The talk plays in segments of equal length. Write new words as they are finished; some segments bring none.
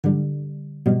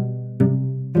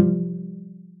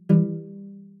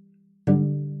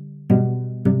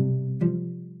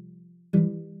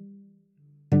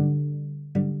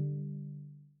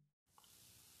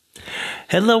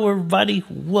Hello, everybody.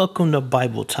 Welcome to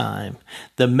Bible Time.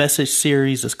 The message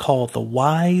series is called The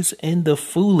Wise and the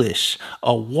Foolish,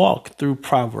 a walk through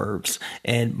Proverbs.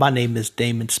 And my name is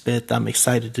Damon Smith. I'm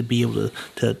excited to be able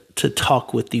to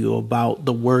talk with you about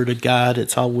the Word of God.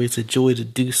 It's always a joy to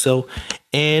do so.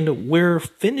 And we're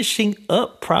finishing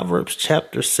up Proverbs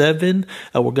chapter 7.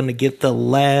 We're going to get the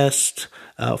last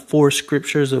four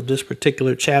scriptures of this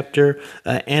particular chapter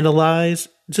analyzed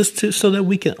so that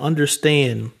we can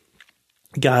understand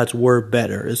God's word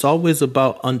better. It's always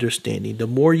about understanding. The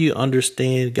more you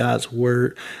understand God's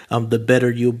word, the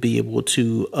better you'll be able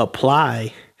to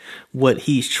apply what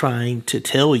he's trying to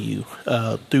tell you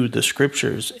through the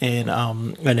scriptures. And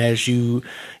as you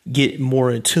get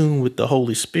more in tune with the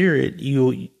Holy Spirit,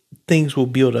 things will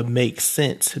be able to make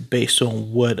sense based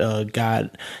on what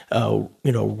God,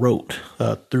 wrote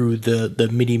through the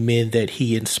many men that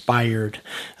He inspired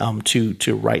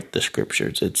to write the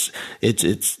scriptures.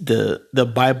 It's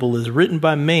the Bible is written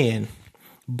by man,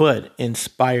 but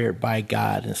inspired by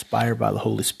God, inspired by the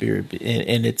Holy Spirit,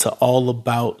 and it's all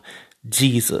about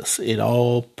Jesus. It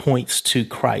all points to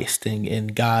Christ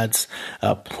and God's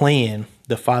plan,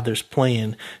 the Father's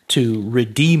plan to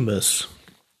redeem us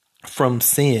from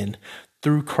sin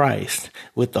through Christ,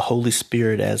 with the Holy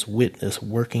Spirit as witness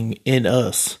working in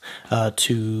us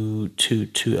to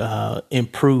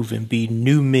improve and be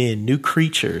new men, new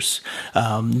creatures,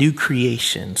 new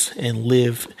creations, and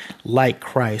live like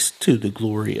Christ to the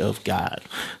glory of God.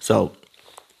 So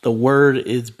the word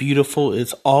is beautiful.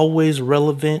 It's always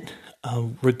relevant.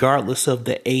 Regardless of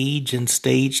the age and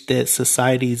stage that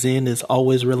society's in, is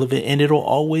always relevant, and it'll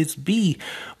always be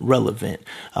relevant.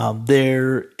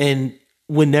 And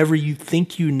whenever you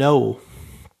think you know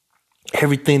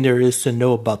everything there is to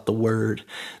know about the word,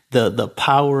 the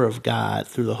power of God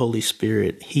through the Holy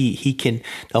Spirit, the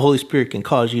Holy Spirit can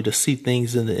cause you to see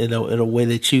things in a way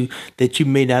that you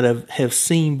may not have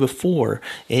seen before.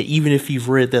 And even if you've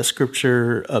read that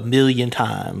scripture a million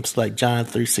times, like John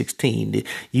 3:16,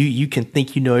 you can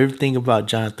think you know everything about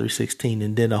John 3:16,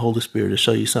 and then the Holy Spirit will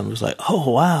show you something. It's like,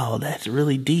 oh wow, that's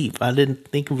really deep. I didn't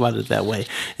think about it that way.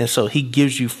 And so He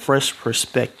gives you fresh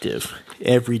perspective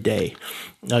every day,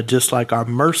 just like our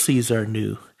mercies are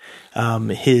new.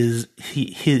 His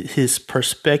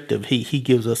perspective, he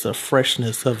gives us a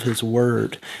freshness of His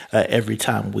word every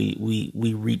time we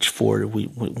reach for it,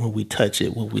 when we touch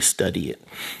it, when we study it.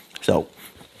 So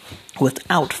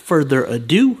without further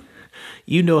ado,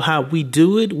 you know how we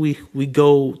do it. We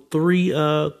go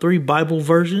three Bible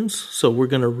versions. So we're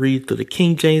going to read through the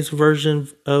King James version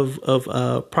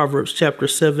of Proverbs chapter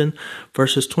 7,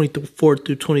 verses 24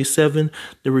 through 27.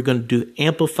 Then we're going to do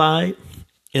Amplified.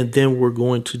 And then we're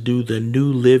going to do the New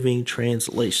Living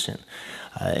Translation.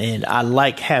 And I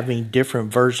like having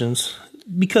different versions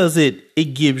because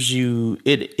it gives you,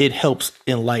 it helps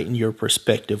enlighten your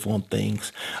perspective on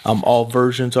things. All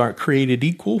versions aren't created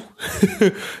equal.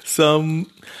 Some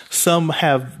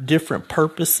have different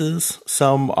purposes.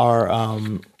 Some are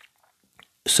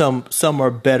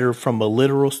better from a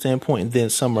literal standpoint, and then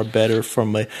some are better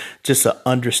from just an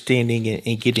understanding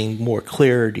and getting more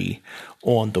clarity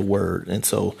on the word. And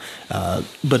so,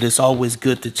 but it's always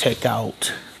good to check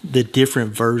out the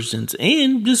different versions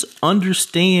and just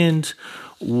understand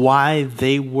why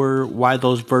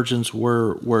those versions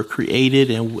were created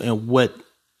and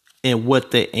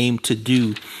what they aim to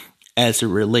do as it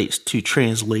relates to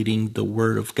translating the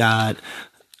word of God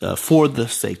for the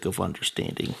sake of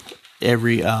understanding.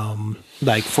 Every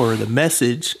like for the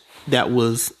Message that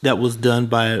was done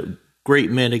by a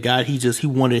great man of God, he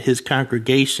wanted his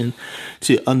congregation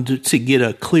to get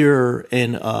a clearer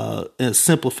and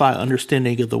simplified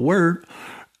understanding of the word,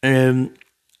 and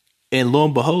lo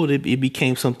and behold, it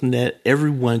became something that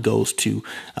everyone goes to.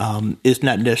 It's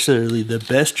not necessarily the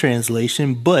best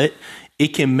translation, but it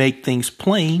can make things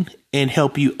plain and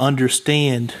help you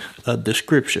understand the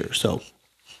scripture. So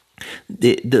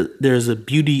there's a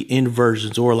beauty in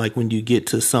versions, or like when you get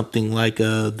to something like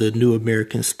the New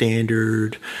American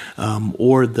Standard,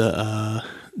 or the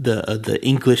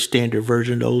English Standard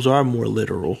Version. Those are more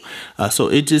literal. So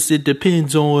it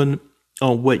depends on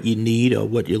what you need or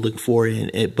what you're looking for,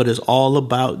 but it's all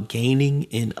about gaining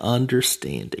and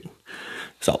understanding.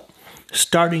 So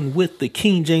starting with the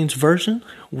King James Version,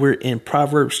 we're in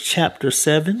Proverbs chapter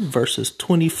 7, verses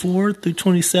 24 through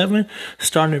 27.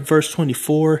 Starting at verse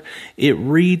 24, it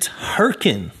reads,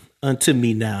 "Hearken unto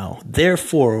me now,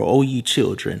 therefore, O ye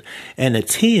children, and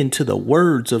attend to the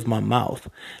words of my mouth.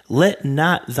 Let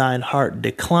not thine heart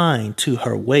decline to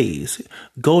her ways.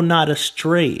 Go not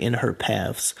astray in her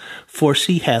paths, for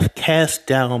she hath cast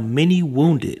down many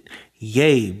wounded.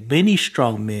 Yea, many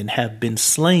strong men have been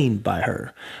slain by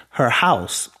her. Her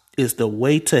house is the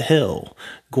way to hell,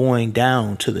 going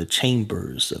down to the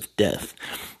chambers of death.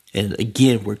 And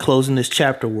again, we're closing this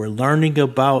chapter. We're learning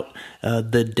about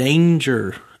the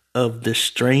danger of the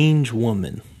strange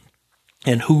woman.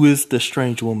 And who is the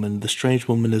strange woman? The strange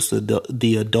woman is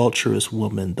the adulterous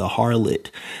woman, the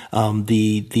harlot,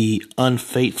 the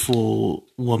unfaithful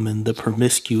woman, the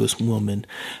promiscuous woman,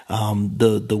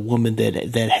 the woman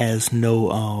that has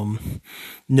no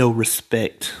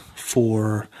respect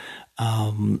for,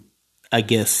 I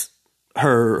guess,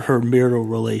 her marital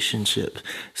relationship.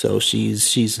 So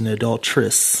she's an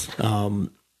adulteress.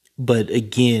 But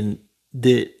again,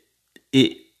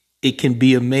 it can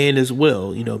be a man as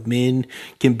well. You know, men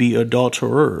can be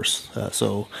adulterers.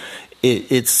 So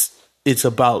it's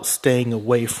about staying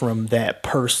away from that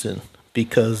person,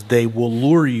 because they will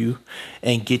lure you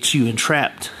and get you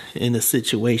entrapped in a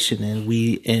situation.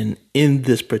 And in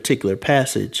this particular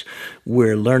passage,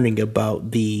 we're learning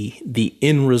about the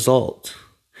end result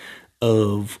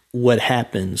of what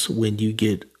happens when you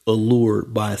get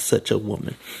allured by such a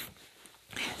woman.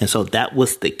 And so that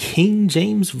was the King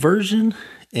James Version.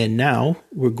 And now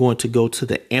we're going to go to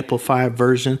the Amplified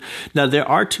version. Now, there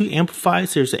are two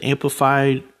Amplifieds. There's the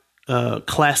Amplified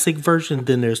Classic version.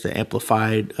 Then there's the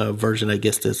Amplified version. I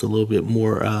guess that's a little bit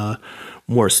more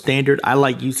standard. I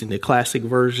like using the Classic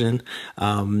version.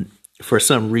 For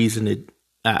some reason,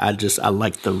 I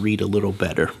like to read a little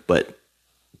better. But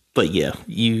yeah,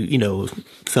 you know,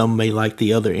 some may like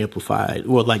the other Amplified,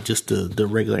 or like just the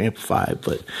regular Amplified.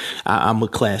 But I'm a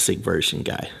Classic version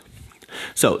guy.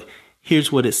 So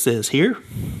here's what it says here.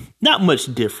 Not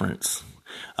much difference.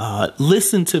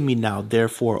 Listen to me now,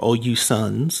 therefore, O you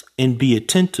sons, and be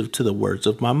attentive to the words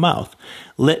of my mouth.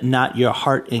 Let not your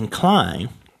heart incline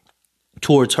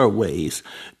towards her ways.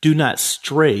 Do not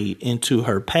stray into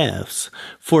her paths,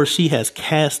 for she has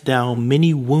cast down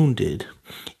many wounded.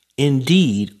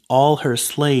 Indeed, all her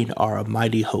slain are a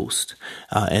mighty host.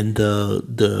 And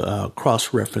the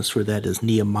cross reference for that is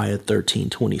Nehemiah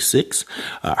 13:26.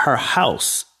 Her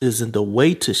house is the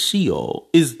way to Sheol,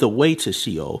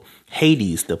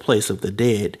 Hades, the place of the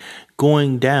dead,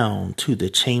 going down to the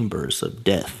chambers of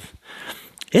death.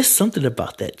 It's something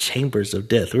about that chambers of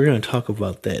death. We're going to talk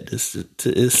about that.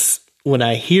 It's when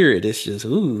I hear it, it's just,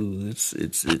 ooh,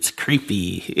 it's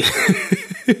creepy,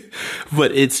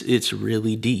 but it's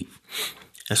really deep.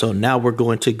 And so now we're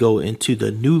going to go into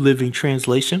the New Living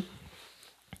Translation.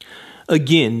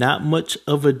 Again, not much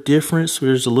of a difference.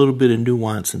 There's a little bit of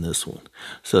nuance in this one.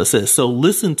 So it says, so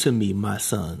listen to me, my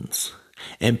sons,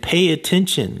 and pay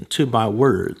attention to my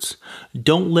words.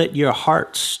 Don't let your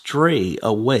heart stray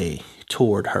away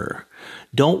toward her.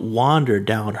 Don't wander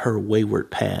down her wayward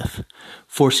path,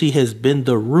 for she has been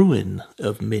the ruin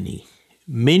of many.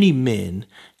 Many men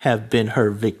have been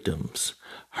her victims.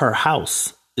 Her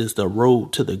house is the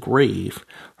road to the grave.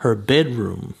 Her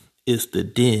bedroom is the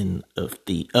den of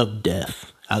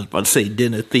death. I was about to say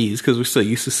den of thieves because we're so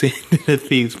used to saying den of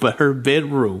thieves, but her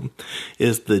bedroom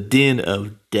is the den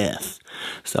of death.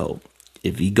 So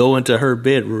if you go into her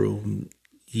bedroom,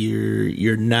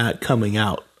 you're not coming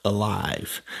out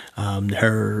alive.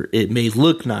 It may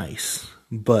look nice,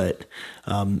 but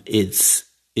it's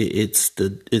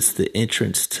the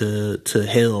entrance to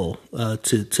hell,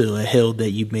 to a hell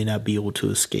that you may not be able to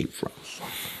escape from.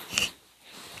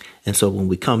 And so when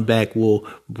we come back, we'll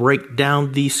break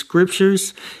down these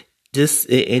scriptures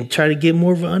and try to get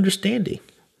more of an understanding.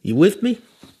 You with me?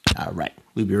 All right.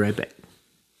 We'll be right back.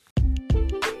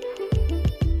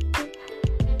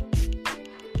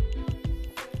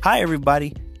 Hi,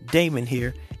 everybody. Damon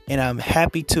here, and I'm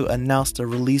happy to announce the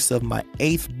release of my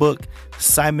 8th book,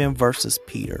 Simon vs.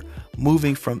 Peter,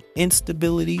 Moving from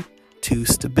Instability to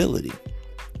Stability.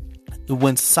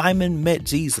 When Simon met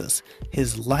Jesus,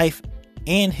 his life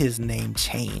and his name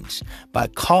changed. By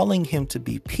calling him to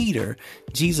be Peter,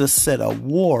 Jesus set a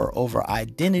war over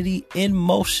identity in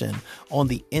motion on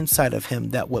the inside of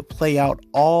him that would play out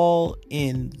all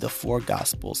in the 4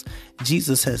 Gospels.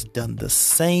 Jesus has done the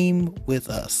same with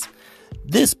us.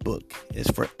 This book is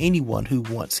for anyone who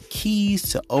wants keys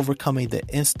to overcoming the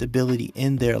instability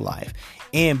in their life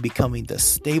and becoming the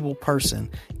stable person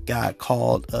God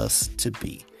called us to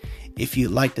be. If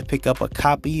you'd like to pick up a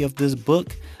copy of this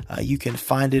book, you can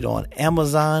find it on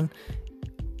Amazon,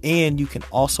 and you can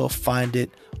also find it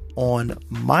on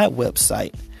my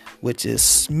website, which is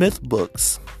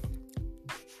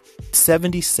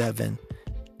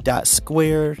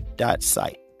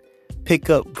smithbooks77.square.site. Pick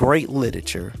up great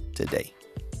literature today.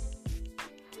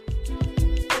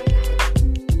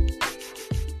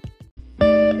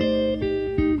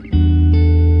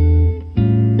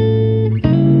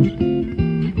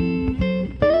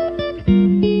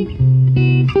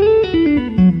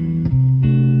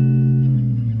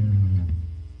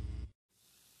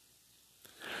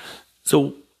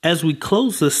 So as we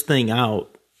close this thing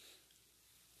out,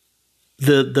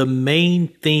 the main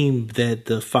theme that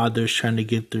the father is trying to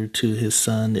get through to his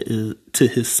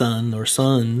son or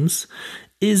sons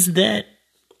is that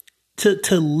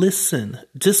to listen,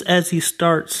 just as he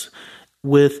starts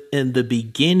with in the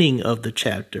beginning of the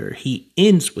chapter, he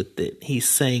ends with it. He's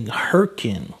saying,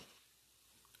 hearken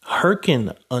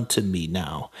unto me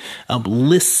now.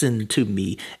 Listen to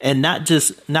me, and not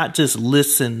just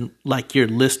listen like you're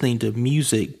listening to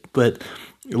music, but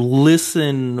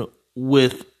listen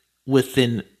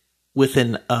within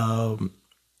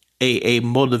a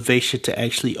motivation to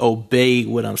actually obey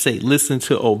what I'm saying. Listen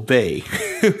to obey.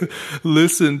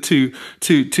 Listen to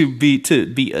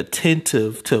be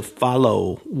attentive, to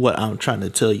follow what I'm trying to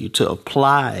tell you, to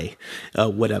apply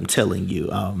what I'm telling you.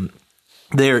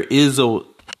 There is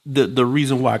the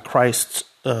reason why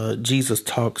Jesus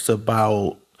talks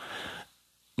about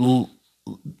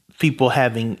people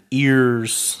having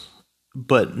ears,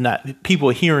 but not people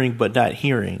hearing, but not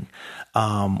hearing.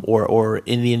 Or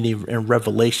in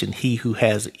Revelation, he who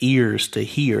has ears to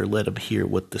hear, let him hear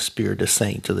what the Spirit is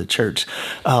saying to the church.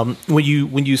 When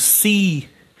you see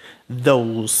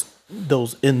those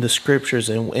in the scriptures,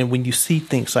 and when you see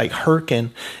things like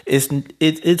hearken,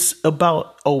 it's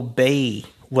about obey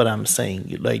what I'm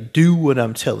saying, like do what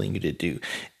I'm telling you to do.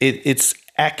 It's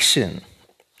action.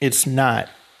 It's not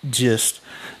just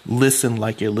listen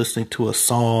like you're listening to a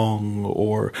song,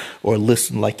 or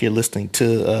listen like you're listening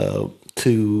to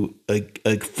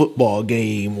a football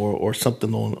game or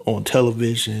something on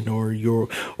television, or you're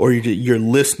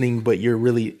listening, but you're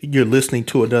listening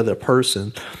to another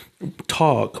person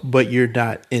talk, but you're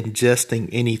not ingesting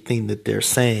anything that they're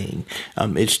saying.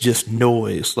 It's just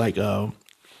noise, like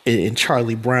in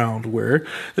Charlie Brown, where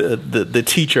the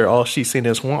teacher, all she's saying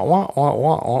is wah wah wah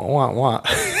wah wah wah wah.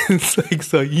 It's like,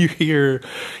 so you hear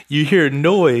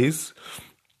noise,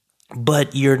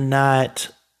 but you're not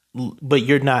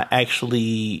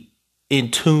actually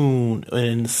in tune and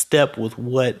in step with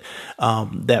what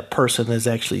that person is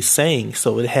actually saying.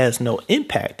 So it has no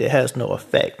impact. It has no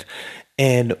effect.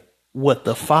 And what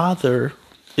the father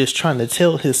is trying to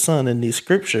tell his son in these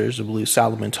scriptures, I believe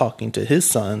Solomon talking to his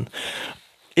son,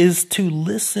 is to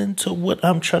listen to what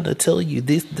I'm trying to tell you.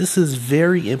 This is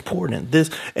very important.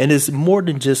 And it's more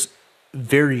than just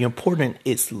very important.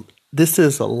 This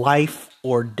is a life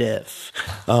or death.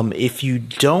 If you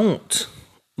don't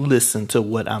listen to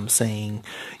what I'm saying,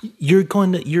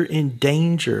 you're in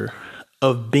danger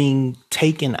of being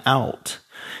taken out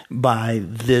by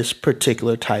this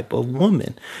particular type of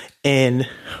woman. And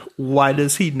why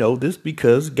does he know this?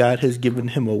 Because God has given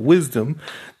him a wisdom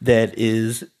that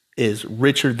is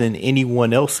richer than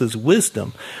anyone else's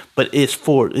wisdom, but it's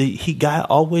God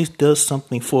always does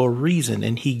something for a reason,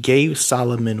 and he gave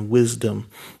Solomon wisdom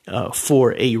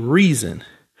for a reason.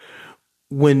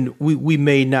 When we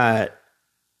may not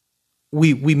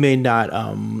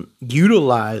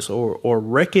utilize or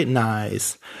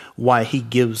recognize why he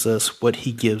gives us what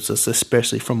he gives us,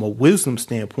 especially from a wisdom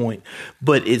standpoint,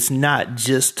 but it's not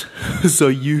just so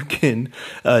you can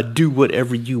do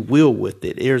whatever you will with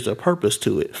it. There's a purpose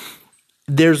to it.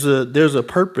 There's a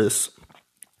purpose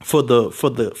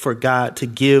for God to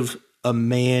give a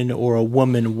man or a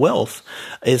woman wealth.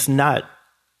 It's not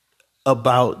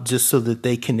about just so that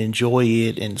they can enjoy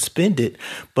it and spend it,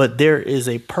 but there is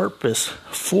a purpose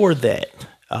for that.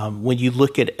 When you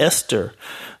look at Esther,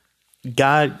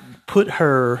 God put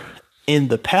her in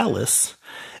the palace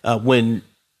when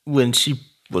she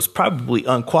was probably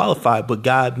unqualified, but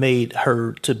God made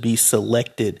her to be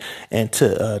selected and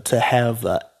to have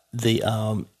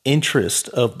the interest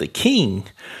of the king.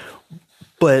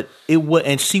 But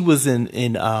and she was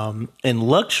in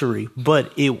luxury,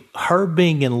 but her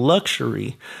being in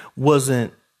luxury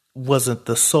wasn't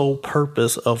the sole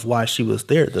purpose of why she was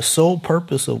there. The sole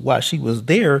purpose of why she was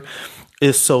there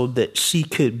is so that she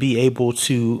could be able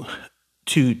to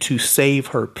save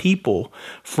her people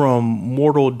from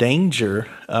mortal danger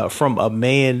from a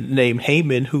man named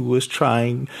Haman, who was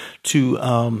trying to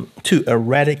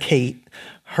eradicate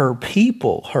her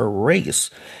people, her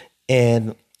race.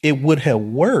 And it would have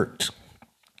worked.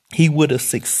 He would have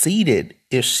succeeded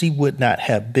if she would not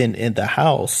have been in the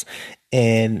house,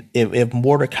 and if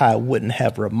Mordecai wouldn't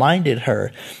have reminded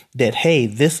her that, hey,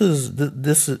 this is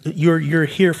you're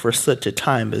here for such a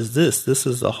time as this. This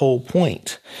is the whole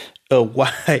point of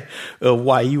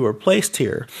why you were placed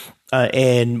here.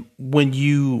 And when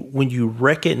you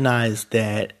recognize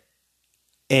that,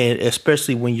 and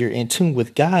especially when you're in tune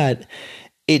with God,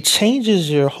 it changes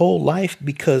your whole life,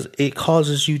 because it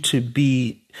causes you to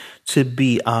be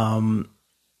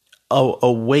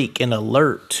awake and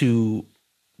alert to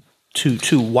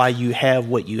to why you have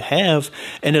what you have,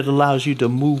 and it allows you to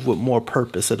move with more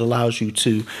purpose. It allows you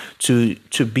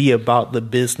to be about the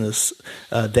business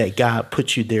that God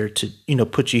put you there to,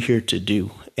 put you here to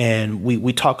do. And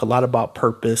we talk a lot about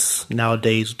purpose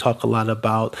nowadays. We talk a lot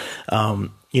about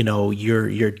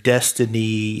your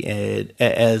destiny and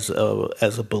as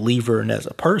a believer and as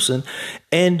a person,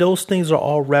 and those things are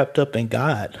all wrapped up in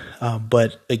God.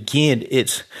 But again,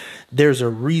 there's a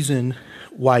reason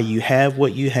why you have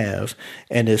what you have,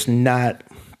 and it's not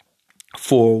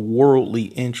for worldly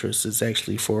interests. It's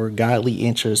actually for godly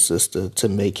interests. It's to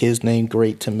make his name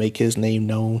great, to make his name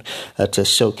known, to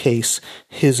showcase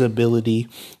his ability,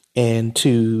 and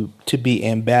to be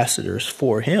ambassadors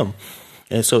for him.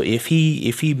 And so if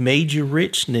he made you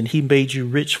rich, then he made you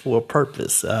rich for a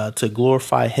purpose, to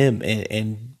glorify him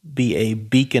and be a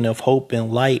beacon of hope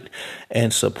and light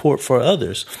and support for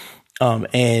others,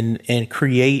 and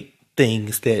create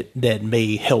things that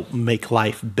may help make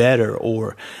life better,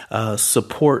 or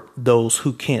support those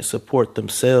who can't support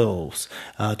themselves,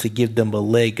 to give them a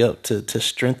leg up, to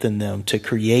strengthen them, to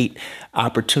create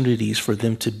opportunities for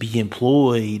them to be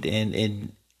employed,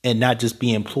 and not just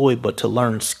be employed, but to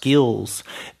learn skills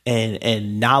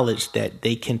and knowledge that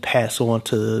they can pass on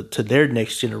to their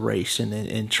next generation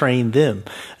and train them.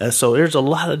 So there's a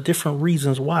lot of different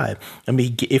reasons why. I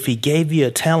mean, if he gave you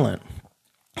a talent,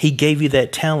 he gave you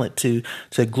that talent to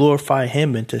glorify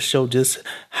him and to show just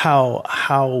how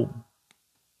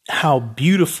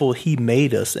beautiful he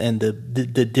made us, and the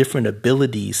different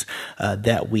abilities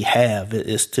that we have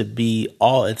is to be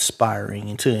awe-inspiring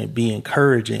and to be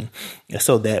encouraging,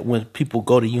 so that when people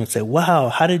go to you and say, wow,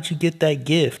 how did you get that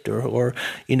gift? Or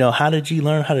how did you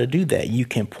learn how to do that? You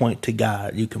can point to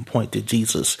God. You can point to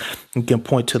Jesus. You can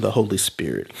point to the Holy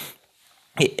Spirit.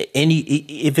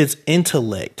 If it's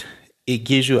intellect, it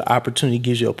gives you an opportunity,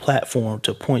 gives you a platform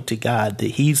to point to God,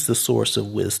 that he's the source of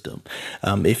wisdom.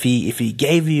 If he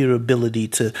gave you the ability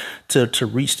to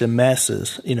reach the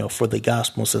masses, for the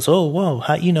gospel, says, oh, whoa,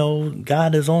 how,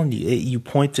 God is on you. You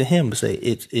point to him and say,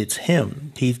 it's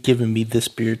him. He's given me this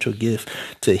spiritual gift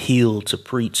to heal, to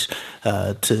preach,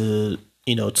 to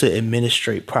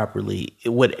administrate properly.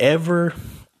 Whatever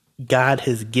God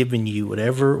has given you,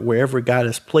 wherever God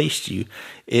has placed you,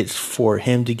 it's for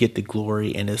him to get the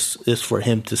glory, and it's for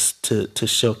him to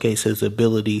showcase his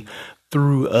ability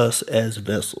through us as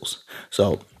vessels.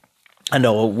 So I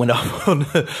know when I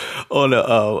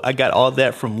got all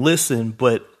that from listen,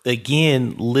 but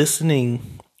again,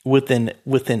 listening with an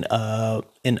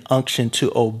unction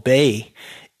to obey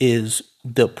is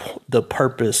the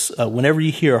purpose. Whenever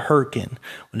you hear hearken,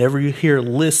 whenever you hear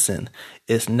listen,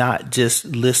 it's not just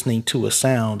listening to a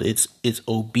sound. It's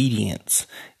obedience.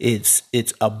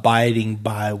 It's abiding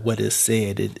by what is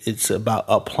said. It's about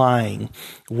applying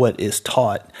what is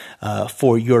taught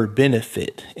for your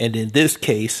benefit. And in this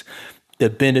case, the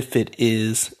benefit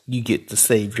is you get to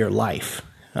save your life.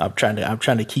 I'm trying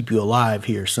to keep you alive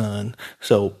here, son.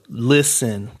 So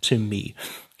listen to me.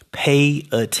 Pay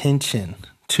attention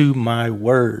to my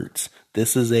words.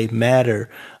 This is a matter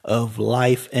of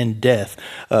life and death.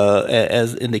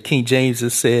 As in the King James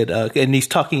is said, and he's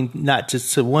talking not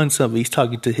just to one son, but he's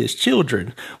talking to his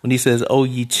children when he says, "Oh,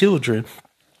 ye children."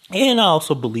 And I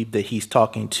also believe that he's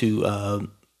talking to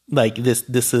like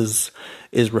this is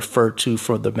referred to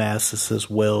for the masses as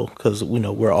well, because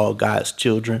we're all God's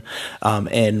children,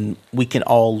 and we can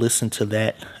all listen to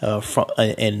that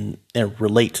and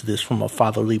relate to this from a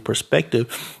fatherly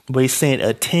perspective. But he's saying,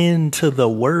 attend to the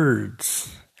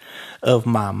words of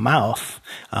my mouth.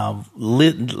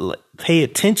 Pay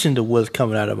attention to what's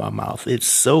coming out of my mouth. It's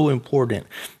so important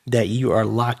that you are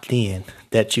locked in,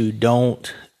 that you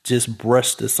don't just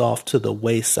brush this off to the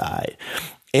wayside.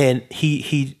 And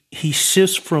he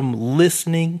shifts from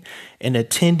listening and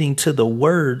attending to the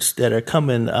words that are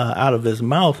coming out of his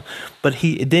mouth, but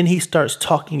then he starts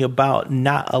talking about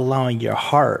not allowing your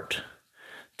heart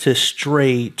to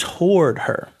stray toward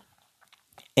her.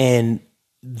 And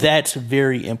that's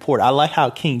very important. I like how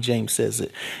King James says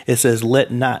it. It says,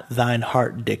 "Let not thine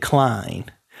heart decline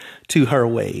to her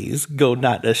ways. Go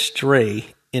not astray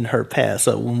in her path."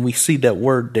 So when we see that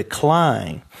word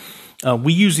decline,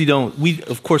 we usually don't. We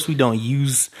don't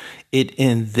use it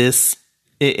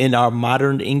in our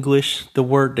modern English, the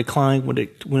word decline,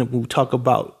 when we talk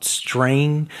about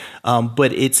straying.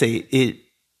 But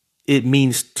it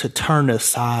means to turn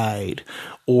aside,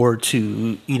 or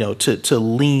to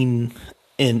lean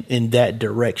in that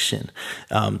direction.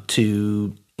 And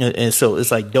so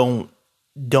it's like don't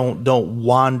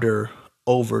wander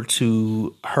over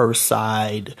to her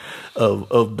side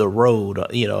of the road,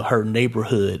 her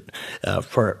neighborhood,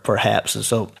 perhaps. And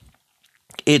so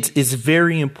it's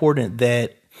very important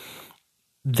that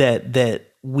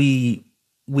we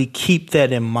keep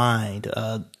that in mind.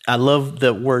 I love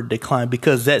the word decline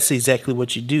because that's exactly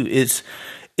what you do. It's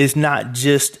not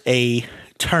just a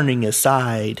turning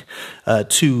aside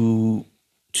to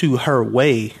her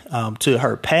way, to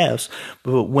her paths,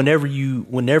 but whenever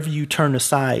you turn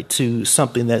aside to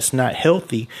something that's not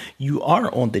healthy, you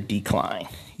are on the decline.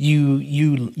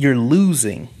 You're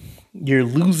losing. You're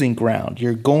losing ground.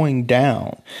 You're going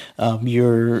down.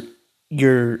 You're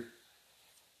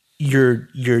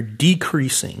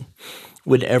decreasing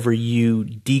whenever you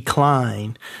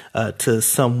decline to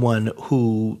someone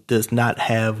who does not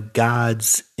have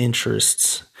God's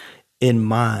interests in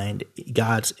mind,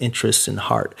 God's interests in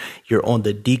heart. You're on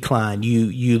the decline.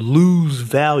 You lose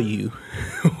value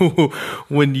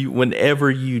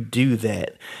whenever you do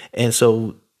that. And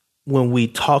so when we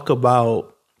talk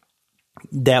about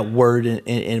that word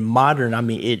in modern, I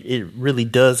mean, it really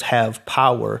does have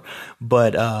power,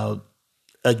 but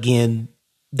again,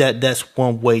 that's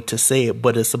one way to say it,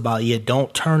 but it's about,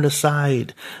 don't turn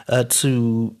aside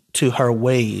to her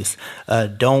ways.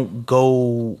 Don't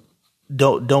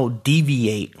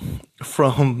deviate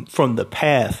from the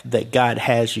path that God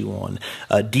has you on.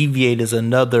 Deviate is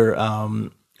another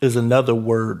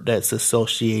word that's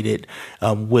associated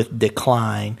with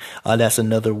decline. That's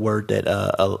another word that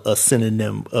a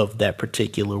synonym of that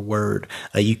particular word.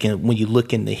 You can, when you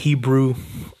look in the Hebrew,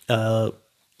 the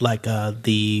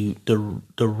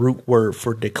root word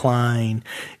for decline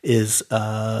is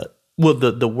the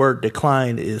word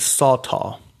decline is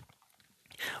sawtaw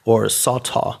or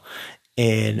sawtaw,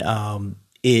 and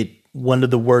one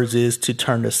of the words is to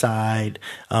turn aside,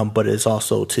 but it's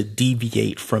also to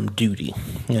deviate from duty.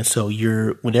 And so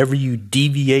whenever you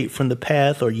deviate from the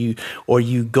path, or you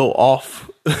go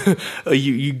off,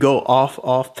 you go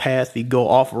off path, you go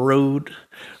off road,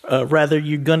 rather,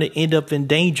 you're going to end up in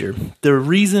danger. The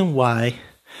reason why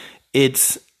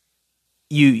it's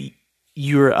you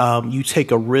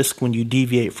take a risk when you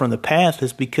deviate from the path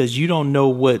is because you don't know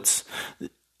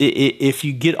if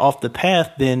you get off the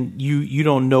path, then you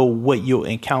don't know what you'll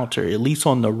encounter. At least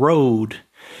on the road,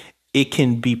 it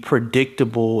can be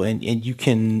predictable, and you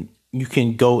can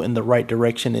go in the right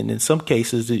direction. And in some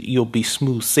cases, you'll be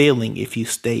smooth sailing if you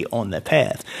stay on that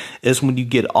path. It's when you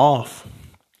get off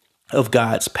of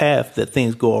God's path that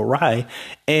things go awry.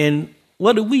 And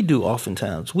what do?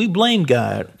 Oftentimes we blame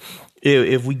God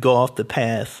if we go off the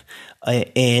path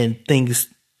and things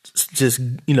just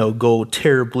go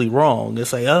terribly wrong.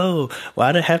 It's like, oh,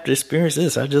 why do I have to experience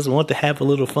this? I just want to have a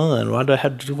little fun. Why do I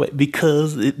have to do it?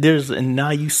 Because and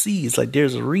now you see, it's like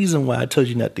there's a reason why I told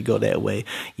you not to go that way.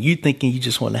 You thinking you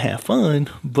just want to have fun,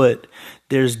 but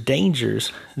there's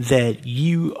dangers that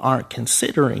you aren't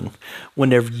considering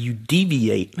whenever you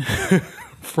deviate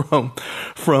from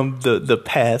the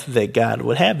path that God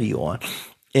would have you on.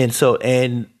 And so,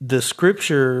 and the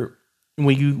scripture,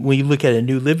 when you look at a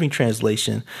New Living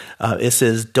Translation, it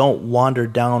says, "Don't wander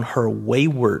down her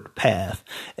wayward path."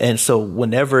 And so,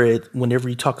 whenever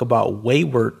you talk about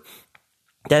wayward,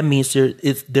 that means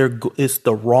it's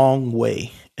the wrong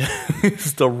way.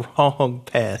 It's the wrong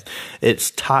path.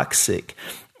 It's toxic.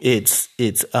 It's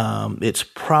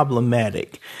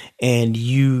problematic, and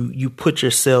we put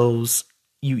ourselves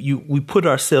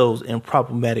in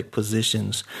problematic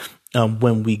positions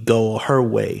when we go her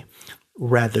way,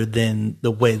 rather than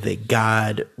the way that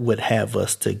God would have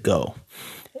us to go.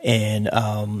 And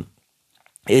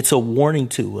it's a warning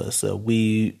to us.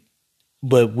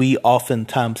 But we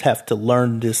oftentimes have to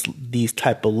learn these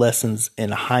type of lessons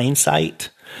in hindsight,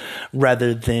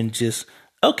 rather than just,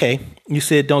 okay, you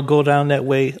said don't go down that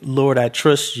way. Lord, I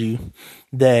trust you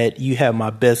that you have my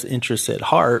best interests at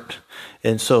heart.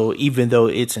 And so even though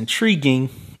it's intriguing,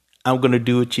 I'm going to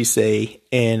do what you say,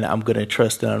 and I'm going to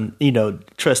trust in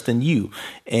you,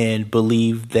 and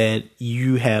believe that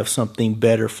you have something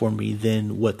better for me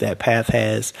than what that path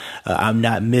has. I'm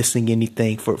not missing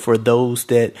anything. For those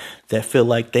that feel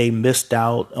like they missed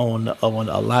out on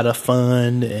a lot of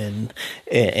fun and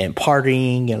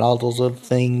partying and all those other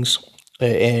things,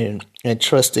 and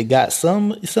trusted God.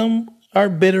 Some are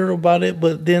bitter about it,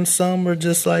 but then some are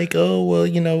just like, oh,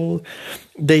 well,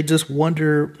 they just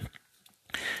wonder.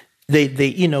 They're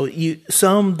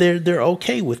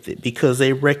okay with it because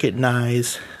they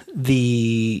recognize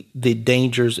the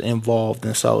dangers involved.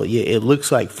 And so, it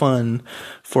looks like fun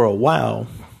for a while,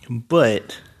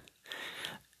 but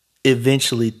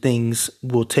eventually things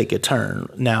will take a turn.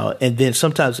 Now, and then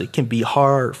sometimes it can be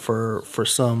hard for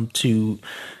some to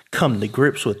come to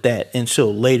grips with that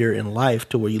until later in life,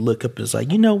 to where you look up and it's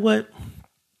like, you know what?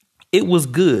 It was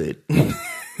good.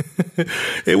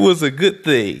 It was a good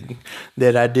thing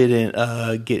that I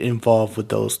didn't get involved with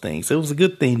those things. It was a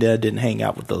good thing that I didn't hang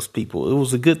out with those people. It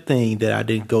was a good thing that I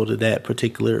didn't go to that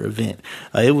particular event.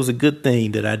 It was a good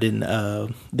thing that I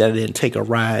didn't take a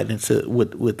ride into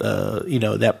with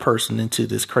that person into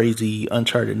this crazy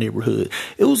uncharted neighborhood.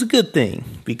 It was a good thing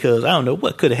because I don't know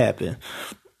what could have happened,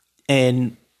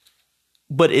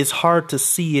 but it's hard to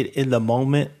see it in the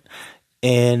moment,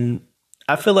 and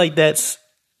I feel like that's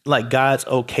like God's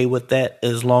okay with that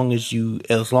as long as you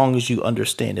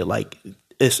understand it. Like,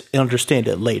 understand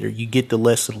it later. You get the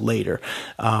lesson later.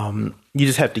 You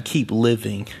just have to keep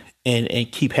living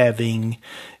and keep having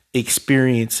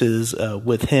experiences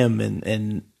with Him,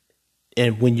 and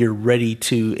when you're ready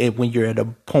to, and when you're at a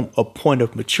point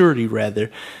of maturity, rather,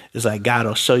 it's like God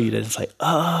will show you that it's like,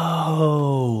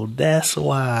 oh, that's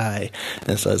why.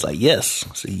 And so it's like, yes,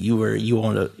 see, you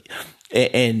on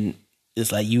and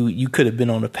it's like you could have been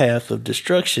on a path of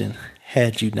destruction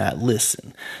had you not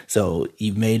listened. So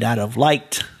you may not have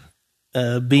liked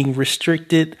being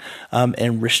restricted,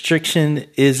 and restriction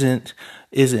isn't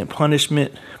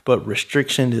punishment, but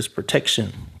restriction is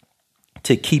protection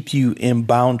to keep you in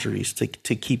boundaries, to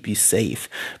keep you safe.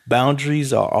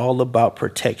 Boundaries are all about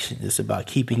protection. It's about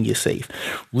keeping you safe.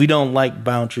 We don't like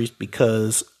boundaries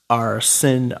because our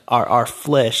sin, our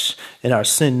flesh and our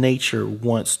sin nature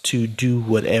wants to do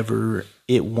whatever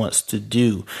it wants to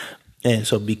do. And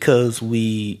so because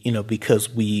we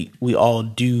all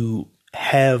do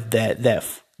have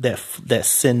that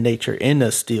sin nature in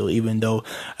us still, even though,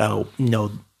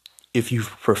 if you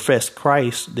profess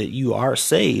Christ that you are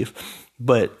saved,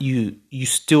 but you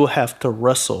still have to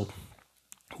wrestle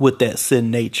with that sin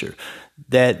nature.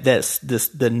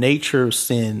 The nature of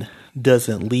sin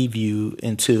doesn't leave you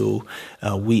until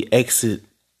we exit,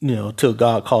 till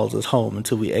God calls us home,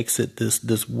 until we exit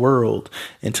this world,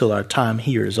 until our time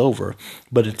here is over.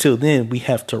 But until then, we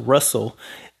have to wrestle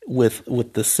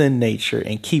with the sin nature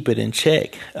and keep it in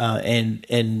check,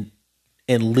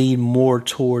 and lean more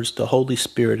towards the Holy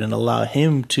Spirit and allow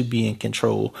Him to be in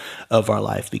control of our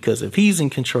life. Because if He's in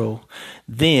control,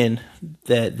 then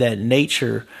that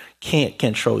nature can't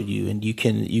control you, and you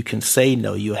can say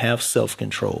no. You have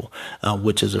self-control,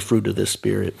 which is a fruit of the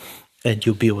Spirit, and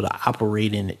you'll be able to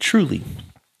operate in it truly.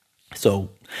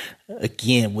 So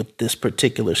again, with this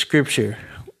particular scripture,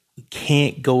 we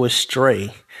can't go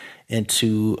astray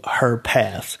into her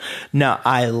paths. Now,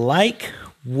 I like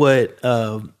what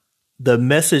the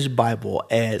Message Bible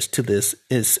adds to this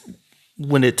is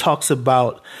when it talks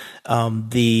about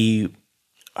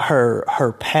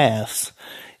her paths.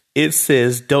 It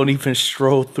says, don't even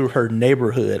stroll through her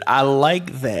neighborhood. I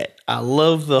like that. I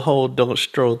love the whole don't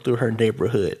stroll through her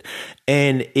neighborhood.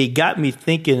 And it got me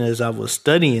thinking as I was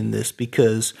studying this,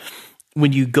 because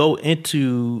when you go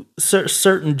into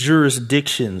certain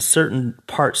jurisdictions, certain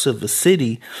parts of the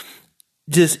city,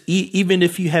 just even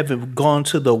if you haven't gone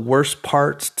to the worst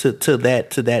parts, to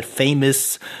that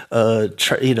famous,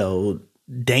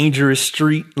 dangerous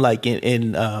street, like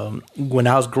in when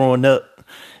I was growing up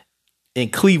in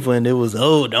Cleveland, it was,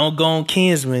 don't go on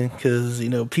Kinsman because,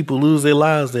 people lose their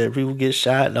lives there. People get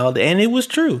shot and all that. And it was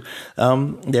true.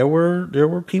 There were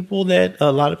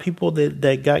a lot of people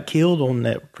that got killed on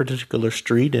that particular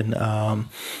street. And,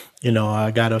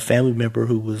 I got a family member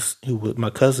who was my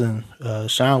cousin,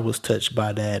 Sean, was touched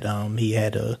by that.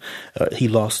 He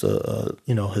lost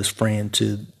his friend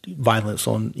to violence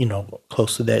on,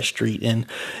 close to that street, and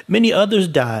many others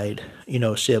died,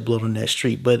 shed blood on that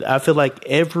street. But I feel like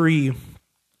every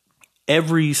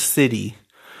city,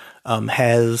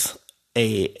 has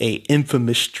a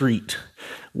infamous street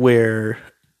where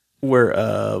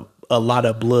a lot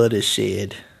of blood is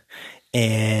shed,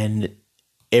 and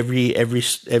every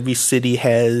city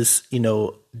has,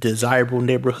 desirable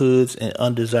neighborhoods and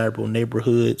undesirable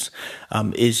neighborhoods.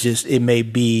 It may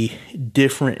be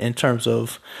different in terms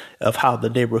of how the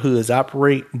neighborhoods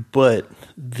operate, but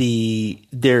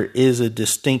there is a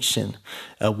distinction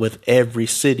with every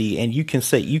city, and you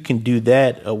can do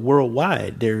that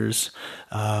worldwide. There's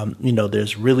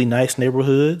really nice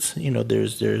neighborhoods.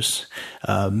 There's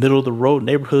middle of the road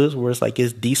neighborhoods where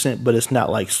it's decent, but it's not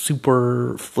like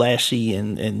super flashy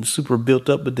and super built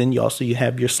up. But then you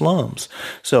have your slums.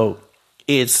 So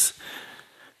it's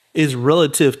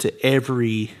relative to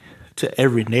every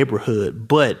neighborhood.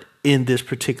 But in this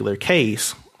particular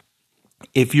case,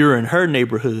 if you're in her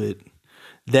neighborhood,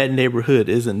 that neighborhood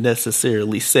isn't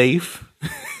necessarily safe.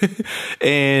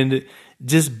 And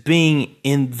just being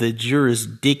in the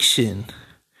jurisdiction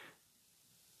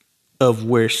of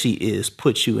where she is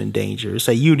puts you in danger.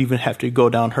 You don't even have to go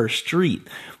down her street,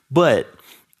 but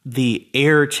the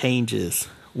air changes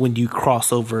when you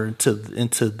cross over into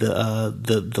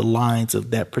the lines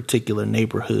of that particular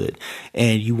neighborhood,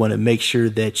 and you want to make sure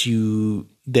that you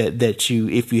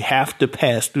if you have to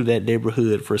pass through that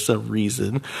neighborhood for some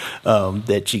reason,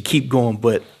 that you keep going.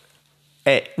 But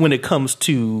when it comes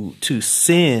to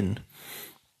sin,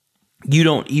 you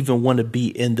don't even want to be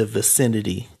in the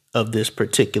vicinity of this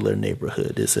particular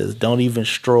neighborhood. It says, don't even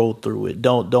stroll through it.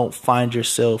 Don't find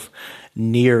yourself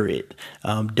near it.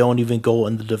 Don't even go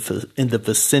in the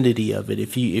vicinity of it.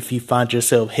 If you find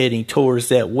yourself heading towards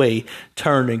that way,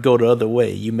 turn and go the other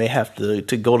way. You may have to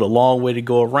go the long way to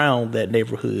go around that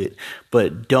neighborhood,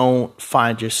 but don't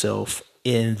find yourself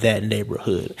in that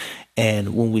neighborhood.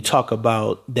 And when we talk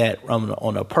about that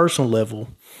on a personal level,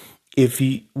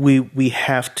 we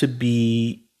have to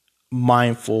be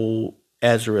mindful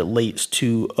as it relates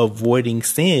to avoiding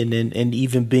sin and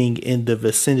even being in the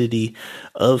vicinity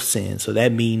of sin. So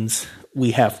that means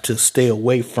we have to stay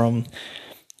away from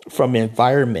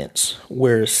environments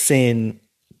where sin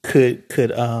could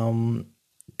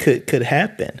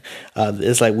happen.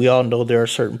 It's like we all know there are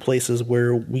certain places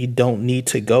where we don't need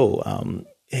to go.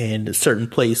 And a certain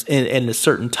place and at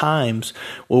certain times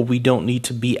where we don't need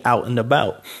to be out and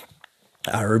about.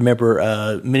 I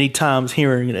remember many times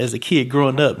hearing as a kid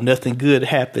growing up, nothing good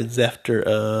happens after,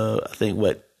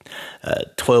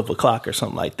 12 o'clock or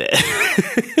something like that.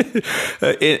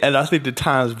 And I think the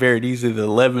times varied, either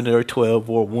 11 or 12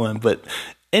 or 1. But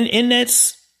and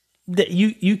that's that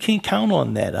you can count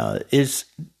on that. Is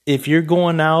if you're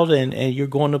going out and you're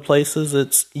going to places,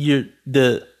 it's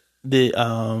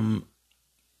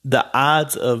the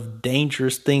odds of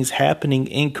dangerous things happening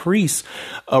increase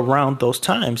around those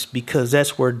times, because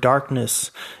that's where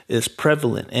darkness is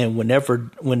prevalent. And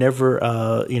whenever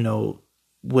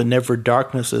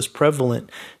darkness is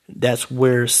prevalent, that's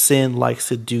where sin likes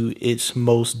to do its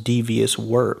most devious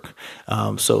work.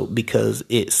 So because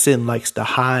sin likes to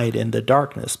hide in the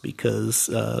darkness, because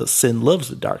sin loves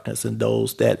the darkness, and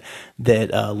those that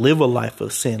live a life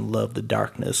of sin love the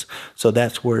darkness. So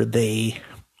that's where they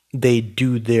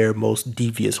do their most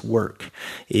devious work,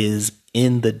 is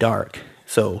in the dark.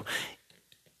 So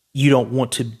you don't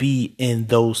want to be in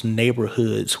those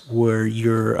neighborhoods where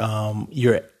you're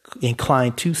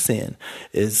inclined to sin.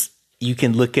 Is you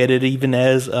can look at it even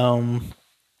as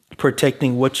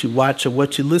protecting what you watch or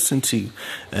what you listen to.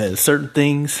 Certain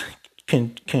things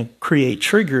can create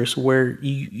triggers where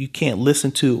you can't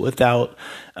listen to it without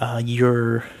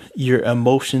your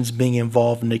emotions being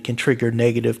involved, and it can trigger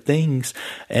negative things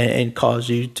and cause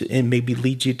you to, and maybe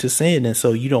lead you to sin. And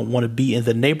so you don't want to be in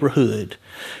the neighborhood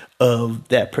of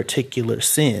that particular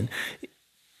sin.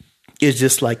 It's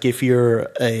just like if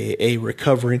you're a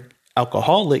recovering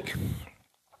alcoholic,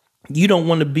 you don't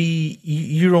want to be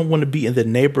in the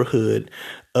neighborhood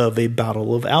of a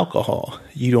bottle of alcohol.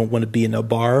 You don't want to be in a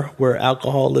bar where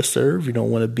alcohol is served. You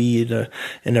don't want to be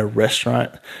in a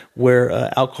restaurant where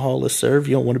alcohol is served.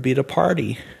 You don't want to be at a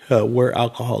party where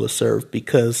alcohol is served,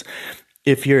 because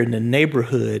if you're in the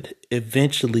neighborhood,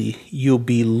 eventually you'll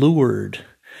be lured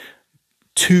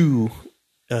to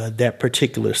that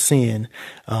particular sin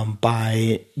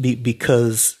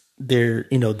because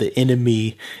the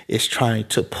enemy is trying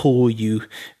to pull you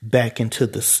back into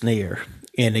the snare.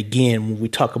 And again, when we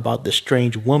talk about the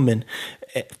strange woman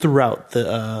throughout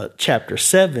the chapter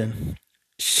 7,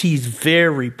 she's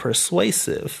very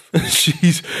persuasive.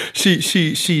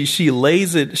 she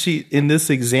lays it. She in this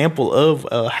example of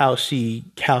how she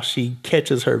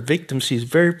catches her victim. She's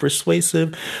very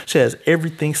persuasive. She has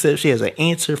everything set. She has an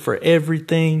answer for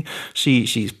everything.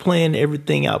 She's playing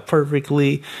everything out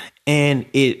perfectly, and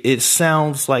it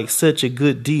sounds like such a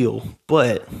good deal.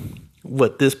 But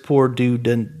what this poor dude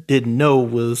didn't know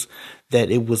was that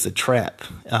it was a trap,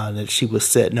 that she was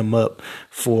setting him up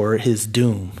for his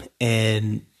doom.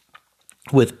 And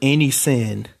with any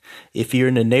sin, if you're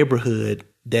in a neighborhood,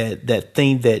 that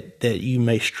thing that you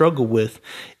may struggle with,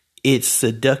 it's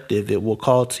seductive. It will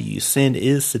call to you. Sin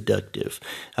is seductive.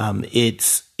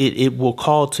 It will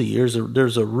call to you.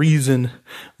 There's a reason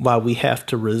why we have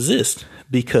to resist,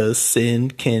 because sin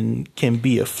can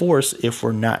be a force if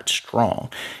we're not strong.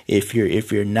 If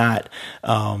you're not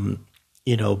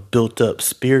built up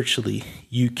spiritually,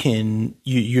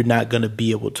 you're not going to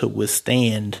be able to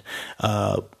withstand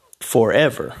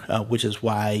forever. Which is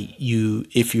why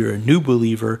if you're a new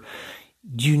believer,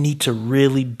 you need to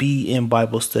really be in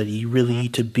Bible study. You really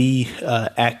need to be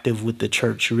active with the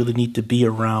church. You really need to be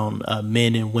around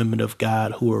men and women of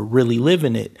God who are really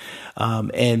living it.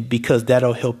 And because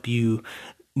that'll help you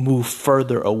move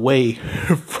further away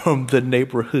from the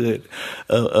neighborhood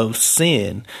of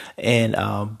sin. And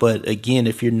but again,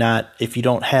 if you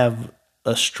don't have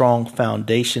a strong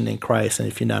foundation in Christ, and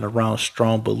if you're not around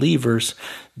strong believers,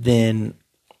 then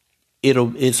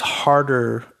it's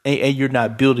harder, and you're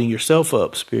not building yourself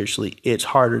up spiritually. It's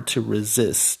harder to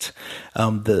resist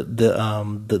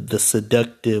the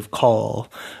seductive call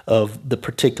of the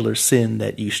particular sin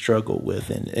that you struggle with,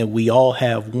 and we all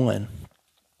have one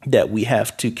that we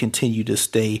have to continue to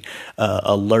stay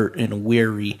alert and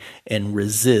wary and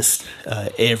resist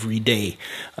every day,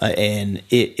 and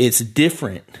it's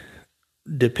different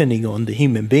depending on the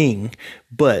human being,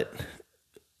 but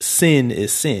sin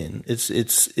is sin.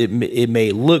 It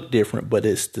may look different, but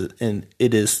sin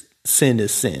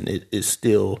is sin. It is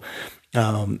still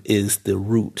is the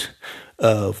root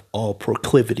of all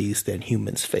proclivities that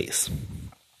humans face.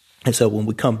 And so when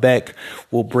we come back,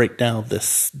 we'll break down the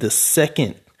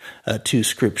second two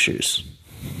scriptures.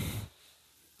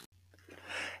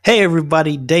 Hey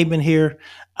everybody, Damon here.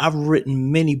 I've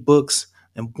written many books,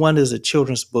 and one is a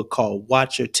children's book called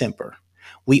Watch Your Temper.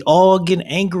 We all get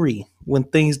angry when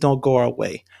things don't go our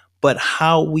way, but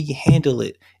how we handle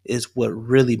it is what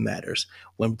really matters.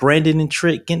 When Brandon and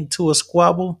Trick get into a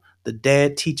squabble, the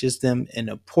dad teaches them an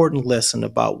important lesson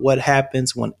about what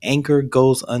happens when anger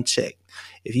goes unchecked.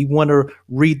 If you want to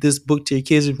read this book to your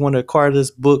kids, if you want to acquire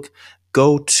this book,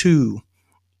 go to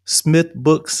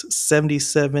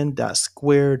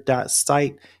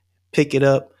smithbooks77.square.site, pick it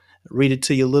up, read it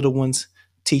to your little ones,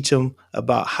 teach them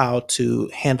about how to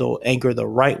handle anger the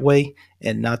right way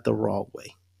and not the wrong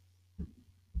way.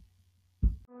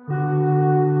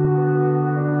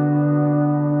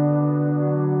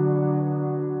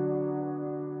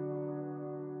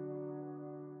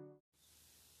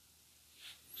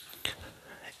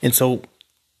 And so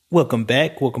welcome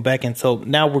back. And so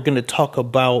now we're going to talk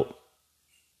about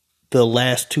the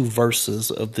last two verses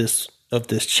of this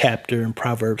chapter in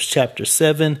Proverbs chapter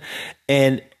 7,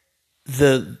 and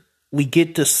we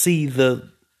get to see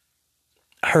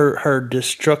her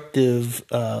destructive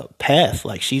path.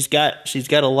 Like she's got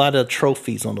a lot of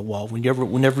trophies on the wall.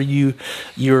 Whenever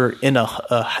you're in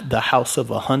the house of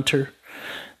a hunter,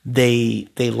 they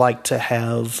like to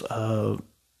have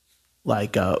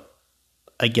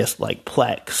I guess like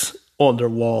plaques on their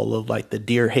wall of like the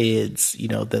deer heads,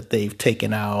 that they've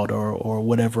taken out, or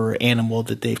whatever animal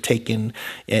that they've taken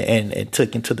and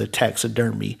took into the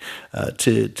taxidermy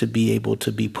to be able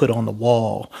to be put on the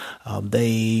wall.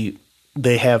 They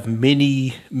have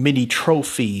many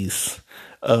trophies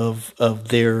of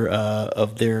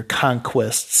their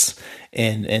conquests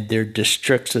and their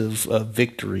destructive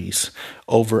victories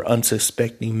over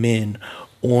unsuspecting men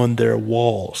on their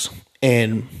walls.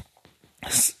 And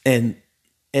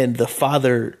the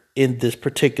father in this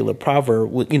particular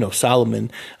proverb,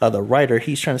 Solomon, the writer,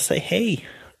 he's trying to say, hey,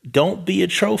 don't be a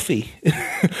trophy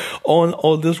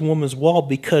on this woman's wall,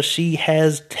 because she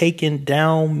has taken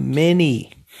down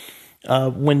many.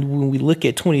 When we look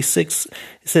at 26,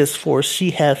 it says, for she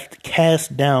hath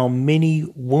cast down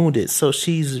many wounded. So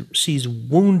she's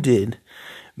wounded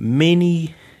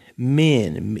many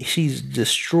men. She's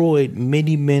destroyed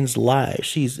many men's lives.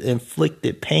 She's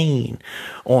inflicted pain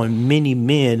on many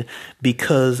men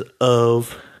because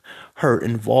of her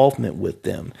involvement with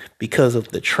them, because of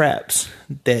the traps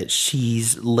that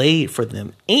she's laid for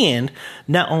them. And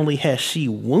not only has she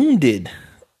wounded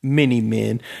many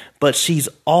men, but she's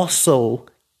also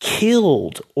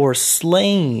killed or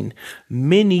slain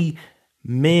many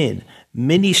men,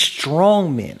 many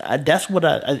strong men. That's what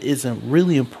isn't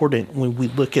really important when we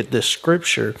look at the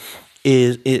scripture.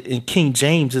 Is in King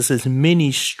James, it says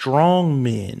many strong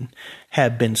men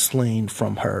have been slain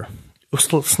by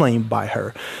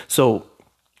her. So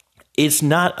it's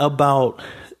not about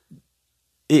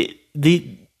it.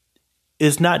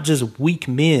 It's not just weak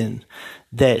men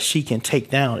that she can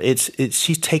take down.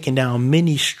 She's taken down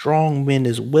many strong men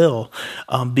as well,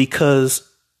 because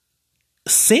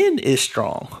sin is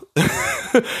strong.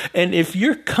 And if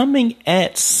you're coming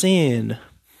at sin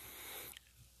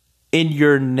in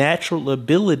your natural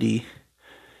ability,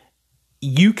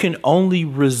 you can only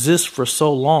resist for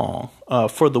so long.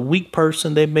 For the weak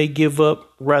person, they may give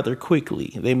up rather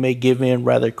quickly. They may give in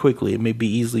rather quickly. It may be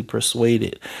easily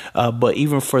persuaded. But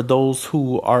even for those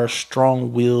who are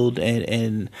strong-willed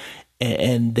and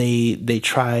they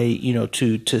try,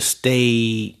 to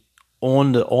stay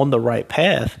on the right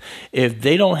path, if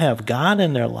they don't have God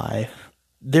in their life,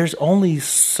 there's only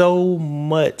so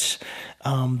much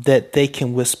that they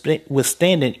can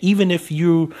withstand. And even if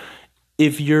you're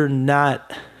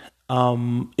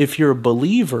a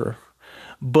believer,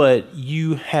 but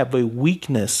you have a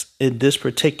weakness in this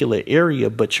particular area,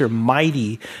 but you're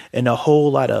mighty in a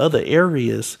whole lot of other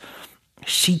areas,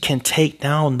 she can take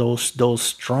down those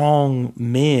strong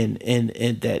men and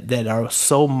that are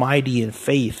so mighty in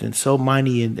faith and so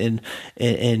mighty in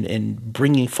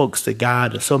bringing folks to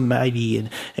God, and so mighty in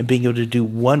being able to do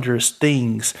wondrous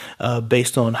things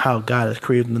based on how God has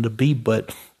created them to be.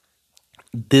 But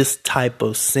this type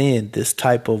of sin, this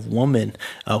type of woman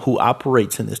who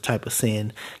operates in this type of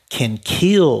sin can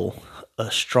kill a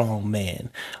strong man,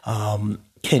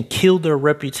 can kill their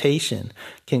reputation,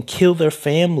 can kill their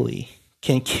family,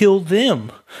 can kill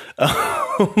them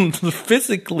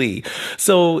physically.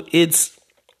 So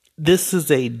this is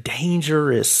a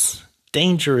dangerous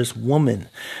woman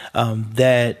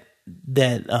that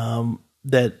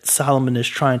Solomon is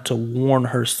trying to warn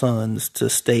her sons to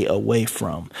stay away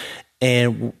from.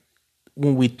 And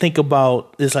when we think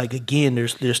about, it's like, again,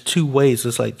 there's two ways.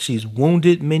 It's like she's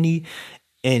wounded many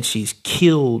and she's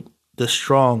killed the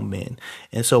strong men.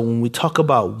 And so when we talk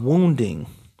about wounding,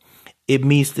 it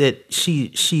means that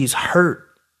she's hurt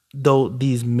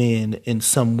these men in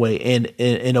some way, and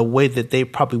in a way that they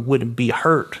probably wouldn't be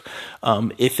hurt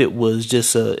if it was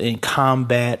just in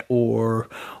combat or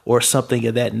something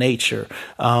of that nature.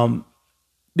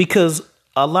 Because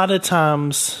a lot of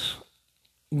times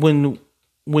when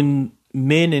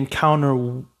men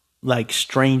encounter like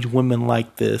strange women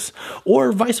like this,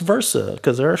 or vice versa,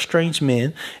 because there are strange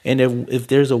men, and if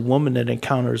there's a woman that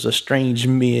encounters a strange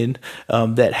man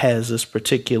that has this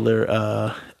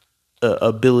particular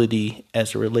ability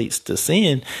as it relates to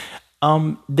sin,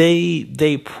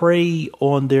 they prey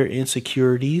on their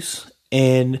insecurities,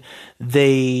 and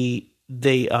they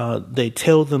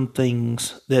tell them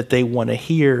things that they want to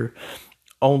hear,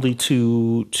 only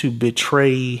to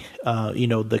betray,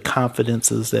 the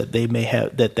confidences that they may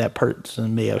have, that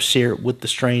person may have shared with the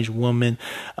strange woman.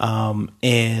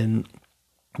 And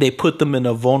they put them in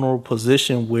a vulnerable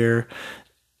position where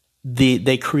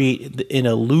they create an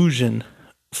illusion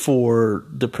for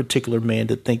the particular man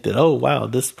to think that, oh, wow,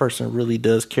 this person really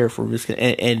does care for me.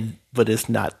 But it's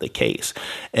not the case.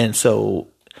 And so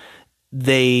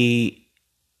it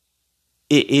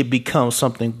becomes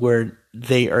something where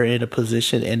they are in a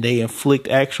position and they inflict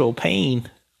actual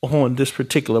pain on this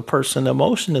particular person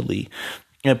emotionally,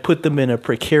 and put them in a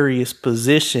precarious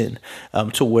position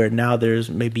to where now there's,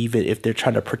 maybe even if they're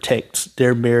trying to protect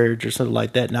their marriage or something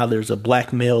like that, now there's a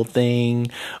blackmail thing,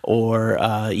 or,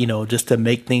 just to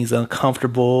make things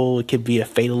uncomfortable. It could be a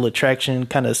fatal attraction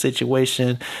kind of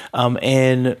situation.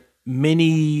 And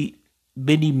many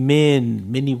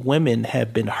men, many women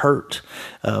have been hurt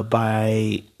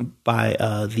by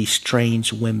these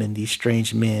strange women, these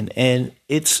strange men, and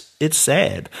it's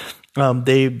sad.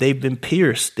 They've been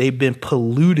pierced, they've been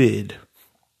polluted,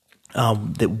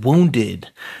 wounded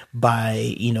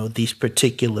by these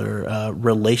particular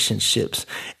relationships.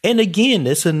 And again,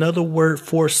 it's another word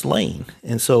for slain.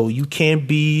 And so you can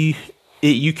be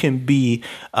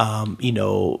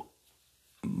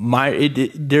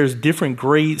there's different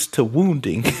grades to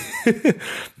wounding.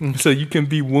 So you can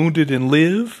be wounded and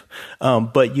live,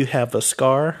 but you have a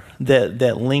scar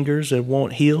that lingers and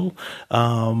won't heal,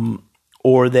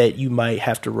 or that you might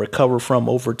have to recover from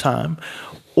over time,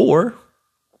 or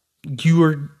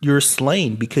you're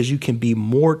slain because you can be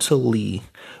mortally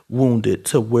wounded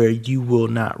to where you will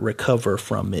not recover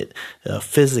from it,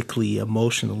 physically,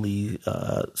 emotionally,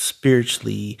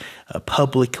 spiritually,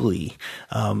 publicly.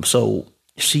 So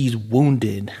she's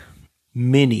wounded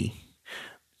many.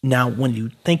 Now, when you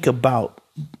think about,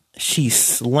 she's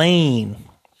slain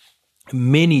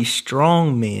many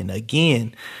strong men.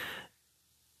 Again,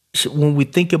 when we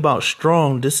think about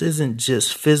strong, this isn't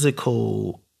just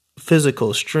physical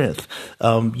strength.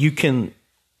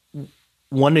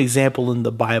 One example in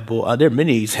the Bible, there are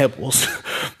many examples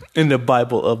in the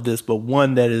Bible of this, but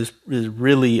one that is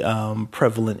really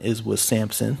prevalent is with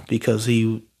Samson, because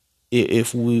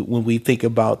when we think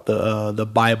about the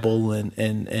Bible and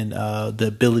the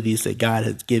abilities that God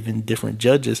has given different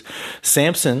judges,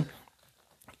 Samson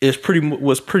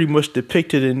was pretty much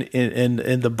depicted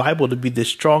in the Bible to be the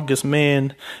strongest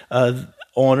man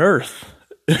on earth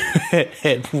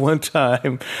at one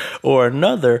time or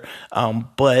another,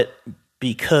 but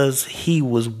because he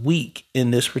was weak in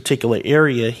this particular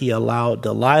area, he allowed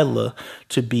Delilah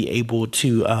to be able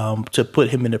to put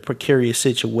him in a precarious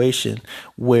situation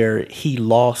where he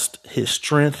lost his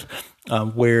strength,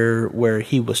 where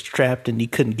he was trapped and he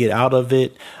couldn't get out of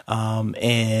it,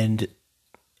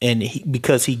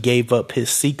 because he gave up his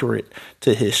secret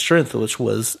to his strength, which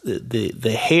was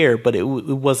the hair, but it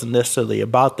wasn't necessarily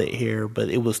about the hair, but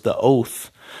it was the oath.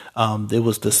 It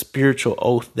was the spiritual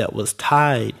oath that was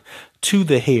tied to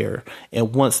the hair.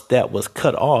 And once that was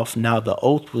cut off, now the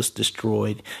oath was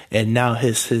destroyed, and now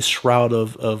his shroud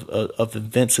of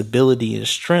invincibility and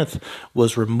strength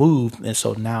was removed, and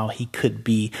so now he could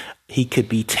be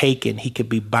taken, he could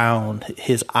be bound.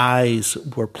 His eyes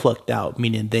were plucked out,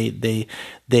 meaning they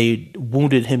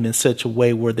wounded him in such a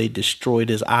way where they destroyed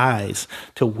his eyes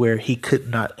to where he could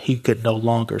no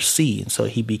longer see, and so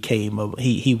he became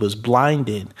he was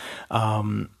blinded,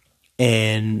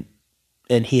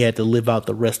 and he had to live out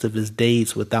the rest of his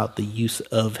days without the use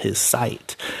of his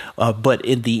sight. But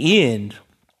in the end,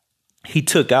 he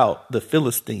took out the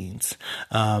Philistines,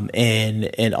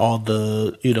 and all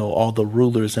the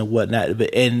rulers and whatnot.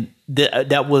 And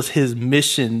that was his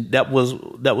mission. That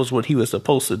was what he was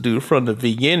supposed to do from the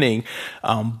beginning.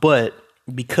 But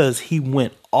because he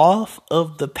went off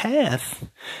of the path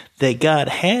that God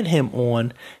had him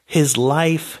on, his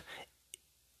life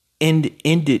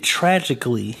ended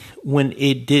tragically when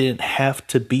it didn't have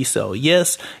to be so.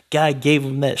 Yes, God gave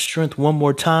him that strength one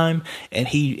more time, and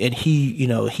he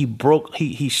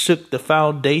shook the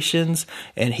foundations,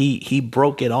 and he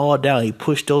broke it all down. He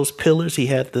pushed those pillars. He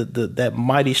had that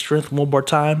mighty strength one more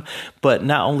time. But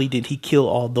not only did he kill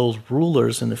all those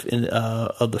rulers of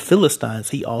the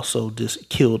Philistines, he also just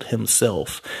killed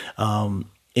himself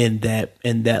in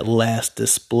that last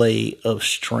display of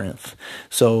strength.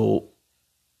 So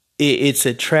it's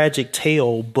a tragic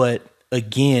tale, but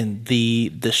again,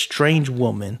 the strange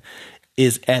woman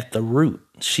is at the root.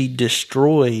 She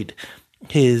destroyed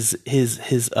his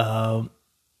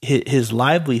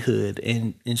livelihood,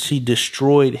 and she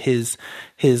destroyed his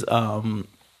she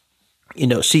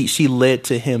led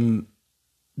to him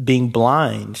being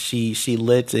blind. She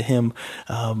led to him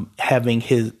having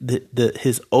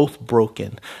his oath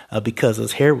broken because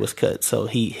his hair was cut. So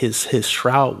his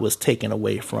shroud was taken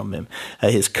away from him.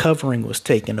 His covering was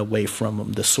taken away from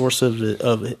him. The source of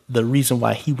the reason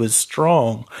why he was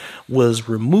strong was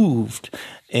removed,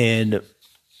 and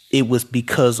it was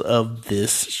because of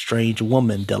this strange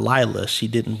woman, Delilah. She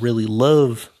didn't really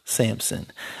love Samson,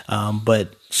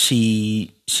 but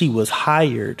she was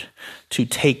hired to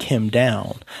take him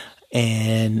down,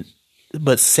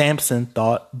 but Samson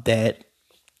thought that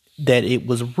it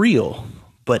was real,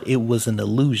 but it was an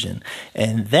illusion,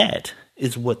 and that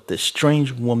is what the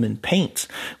strange woman paints,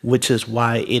 which is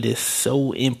why it is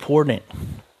so important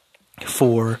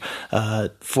for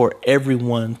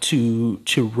everyone to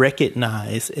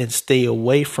recognize and stay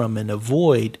away from and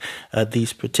avoid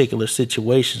these particular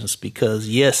situations, because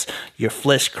yes, your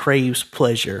flesh craves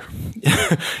pleasure.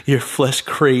 Your flesh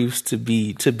craves to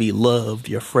be loved.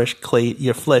 Your flesh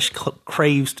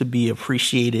craves to be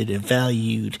appreciated and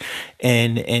valued,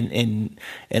 and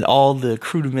all the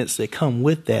accoutrements that come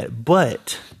with that.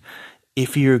 But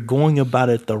if you're going about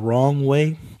it the wrong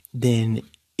way, then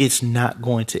it's not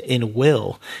going to end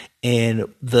well.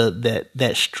 And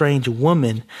that strange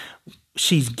woman,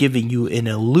 she's giving you an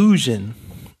illusion,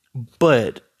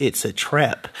 but it's a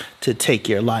trap to take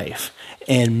your life.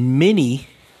 And many,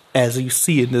 as you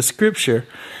see in the scripture,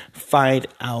 find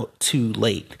out too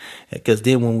late. Because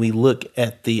then when we look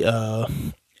at the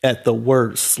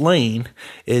word slain,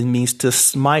 it means to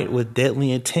smite with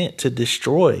deadly intent, to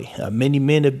destroy. Many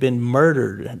men have been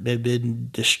murdered, they've been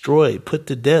destroyed, put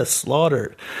to death,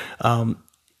 slaughtered.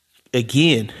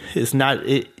 Again,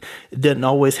 it doesn't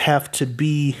always have to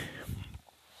be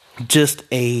just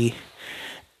a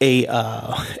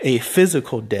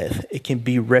physical death. It can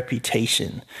be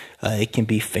reputation. It can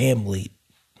be family.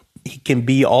 It can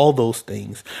be all those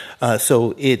things.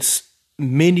 So it's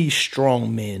many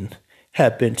strong men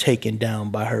have been taken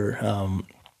down by her,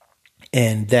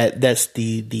 and that's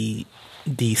the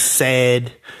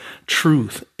sad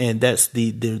truth, and that's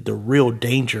the real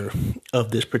danger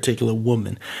of this particular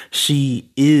woman. She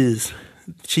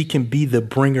can be the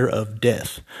bringer of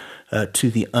death to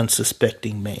the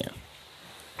unsuspecting man.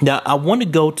 Now, I want to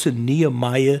go to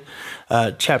Nehemiah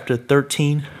chapter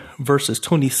 13, verses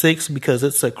 26, because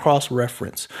it's a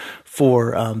cross-reference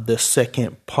for the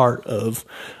second part of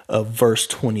verse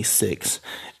 26,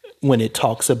 when it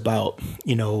talks about,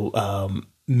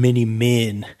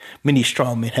 many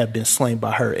strong men have been slain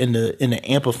by her. In the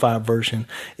Amplified version,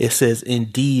 it says,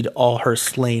 "Indeed, all her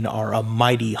slain are a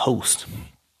mighty host."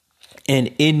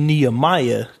 And in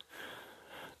Nehemiah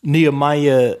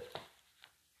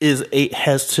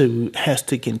has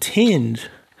to contend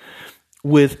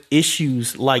with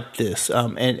issues like this.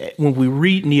 And when we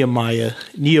read Nehemiah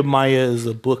is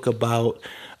a book about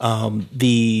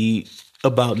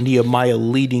Nehemiah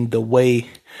leading the way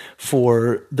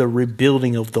for the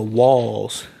rebuilding of the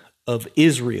walls of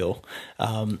Israel.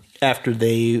 after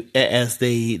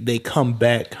they come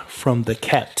back from the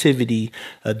captivity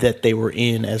that they were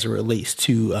in, as it relates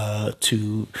to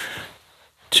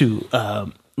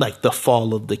like the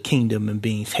fall of the kingdom and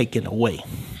being taken away.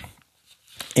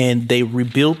 And they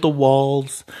rebuilt the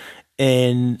walls,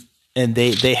 and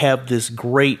they have this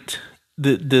great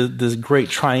this great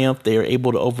triumph. They are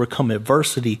able to overcome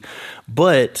adversity,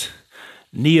 but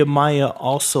Nehemiah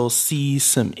also sees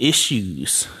some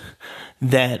issues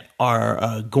that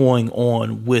are going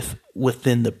on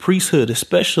within the priesthood,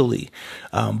 especially.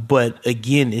 But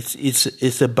again,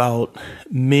 it's about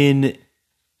men.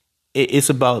 It's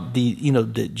about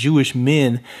the Jewish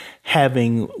men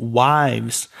having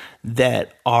wives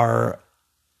that are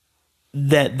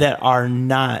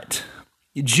not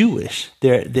Jewish.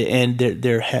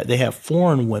 They have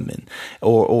foreign women,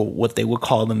 or what they would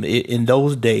call them in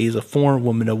those days. A foreign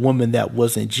woman, a woman that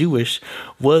wasn't Jewish,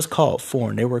 was called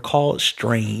foreign. They were called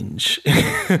strange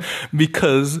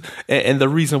because, and the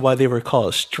reason why they were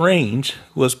called strange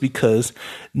was because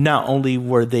not only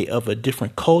were they of a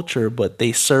different culture, but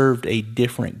they served a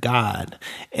different God.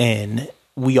 And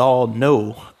we all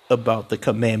know about the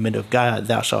commandment of God: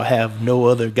 "Thou shalt have no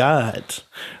other gods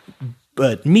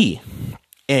but me."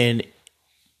 And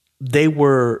they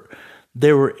were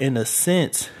in a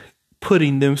sense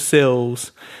putting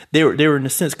themselves, they were in a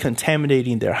sense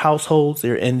contaminating their households.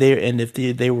 And if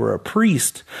they were a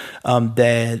priest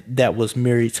that was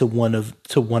married to one of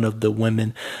the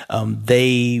women,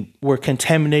 they were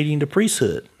contaminating the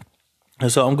priesthood.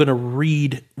 And so I'm going to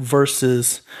read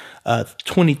verses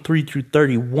 23 through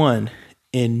 31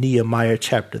 in Nehemiah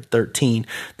chapter 13.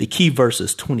 The key verse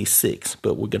is 26,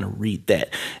 but we're going to read that.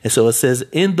 And so it says,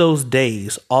 "In those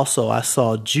days also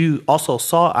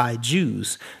saw I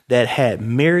Jews that had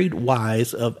married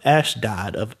wives of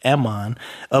Ashdod, of Ammon,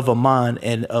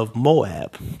 and of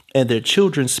Moab, and their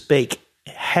children spake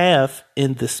half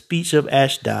in the speech of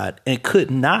Ashdod, and could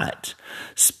not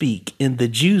speak in the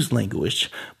Jews'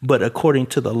 language, but according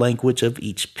to the language of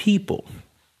each people.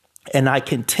 And I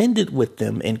contended with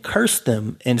them and cursed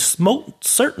them and smote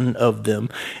certain of them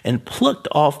and plucked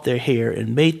off their hair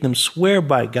and made them swear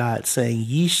by God, saying,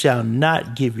 Ye shall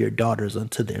not give your daughters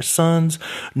unto their sons,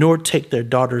 nor take their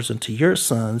daughters unto your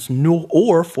sons, nor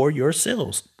or for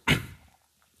yourselves."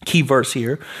 Key verse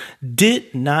here: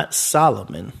 did not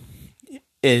Solomon,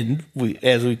 and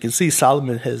as we can see,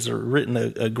 Solomon has written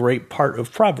a great part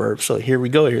of Proverbs. So here we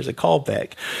go. Here's a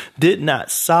callback. Did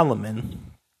not Solomon,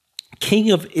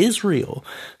 king of Israel,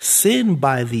 sin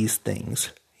by these things?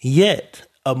 Yet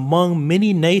among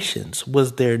many nations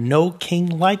was there no king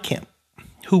like him,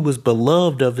 who was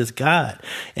beloved of his God,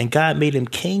 and God made him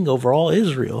king over all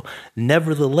Israel.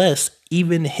 Nevertheless,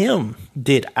 even him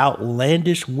did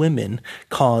outlandish women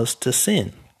cause to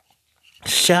sin.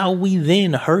 Shall we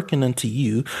then hearken unto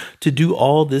you to do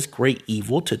all this great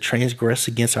evil, to transgress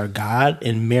against our God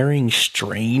in marrying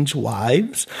strange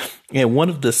wives? And one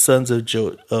of the sons of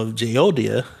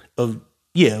Jehoiada, the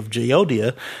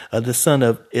son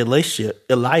of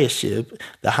Eliashib,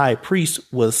 the high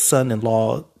priest, was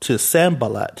son-in-law to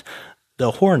Sanballat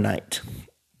the Horonite.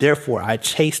 Therefore I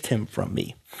chased him from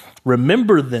me.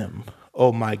 Remember them,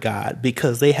 O my God,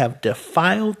 because they have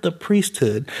defiled the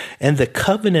priesthood and the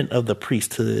covenant of the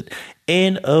priesthood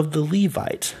and of the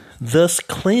Levites. Thus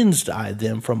cleansed I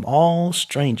them from all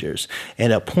strangers,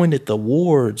 and appointed the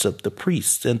wards of the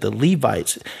priests and the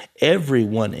Levites,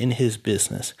 everyone in his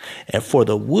business, and for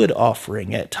the wood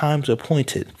offering at times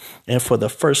appointed, and for the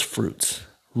first fruits.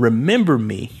 Remember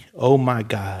me, O my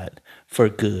God, for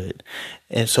good.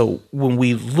 And so when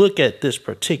we look at this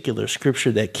particular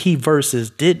scripture, that key verse is,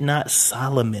 did not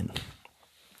Solomon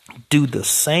do the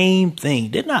same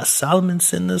thing? Did not Solomon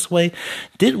sin this way?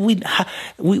 Did we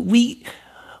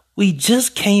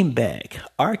just came back.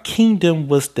 Our kingdom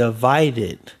was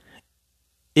divided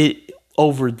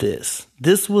over this.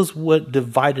 This was what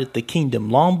divided the kingdom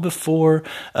long before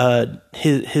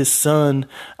his son,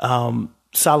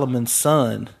 Solomon's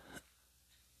son,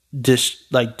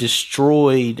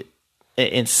 destroyed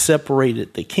and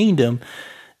separated the kingdom.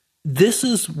 This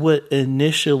is what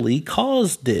initially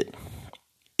caused it.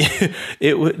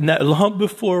 It was not long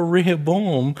before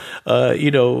Rehoboam,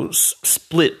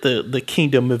 split the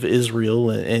kingdom of Israel,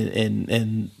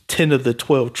 and 10 of the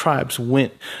 12 tribes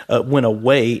went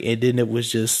away, and then it was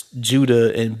just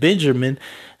Judah and Benjamin.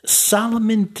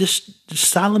 Solomon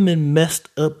messed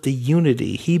up the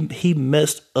unity. He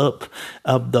messed up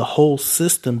the whole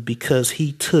system because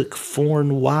he took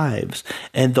foreign wives,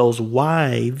 and those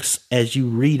wives, as you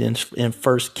read in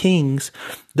First Kings,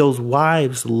 those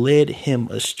wives led him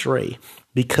astray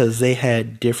because they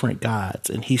had different gods,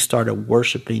 and he started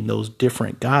worshiping those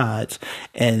different gods,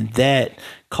 and that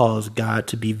caused God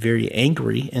to be very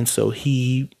angry, and so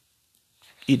he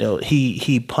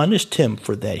punished him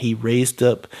for that. He raised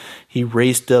up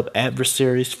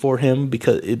adversaries for him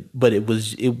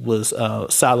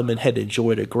Solomon had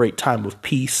enjoyed a great time of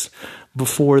peace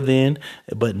before then,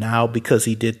 but now because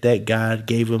he did that, God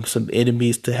gave him some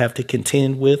enemies to have to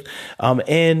contend with,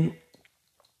 and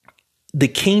the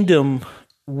kingdom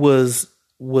was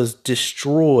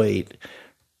destroyed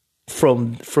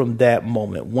from that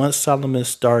moment. Once Solomon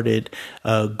started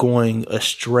going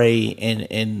astray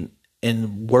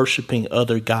and worshiping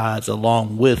other gods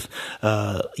along with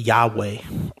Yahweh,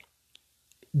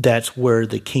 that's where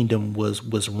the kingdom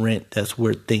was rent. That's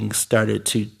where things started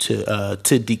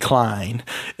to decline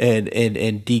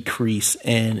and decrease,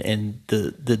 and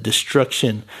the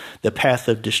destruction, the path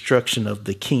of destruction of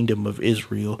the kingdom of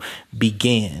Israel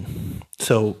began.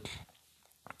 So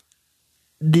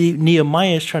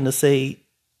Nehemiah is trying to say,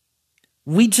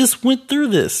 we just went through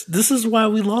this. This is why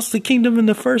we lost the kingdom in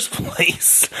the first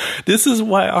place. This is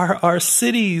why our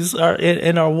cities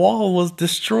and our wall was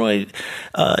destroyed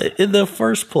in the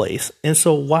first place. And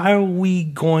so why are we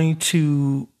going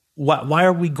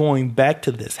back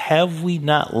to this? Have we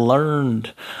not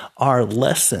learned our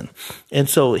lesson? And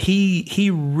so he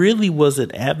really was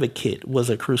an advocate, was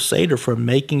a crusader for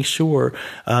making sure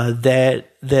that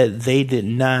they did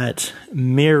not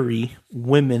marry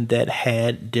women that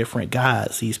had different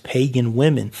gods, these pagan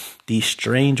women, these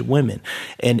strange women.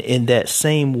 And in that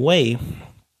same way,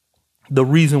 the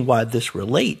reason why this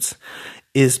relates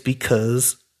is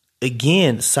because,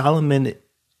 again, Solomon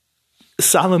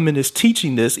is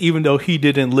teaching this, even though he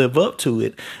didn't live up to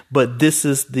it. But this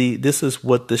is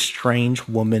what the strange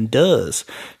woman does.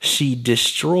 She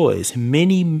destroys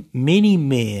many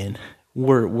men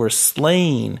were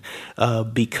slain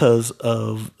because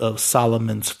of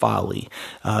Solomon's folly.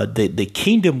 The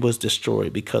kingdom was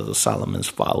destroyed because of Solomon's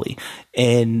folly.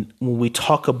 And when we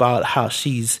talk about how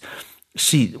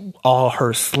all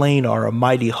her slain are a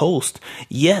mighty host,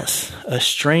 yes, a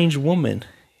strange woman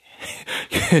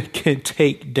can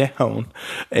take down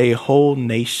a whole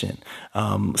nation.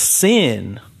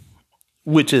 Sin,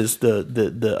 which is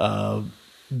the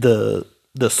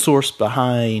source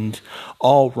behind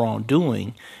all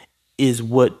wrongdoing, is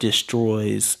what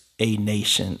destroys a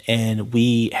nation. And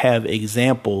we have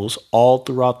examples all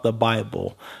throughout the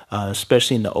Bible,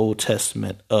 especially in the Old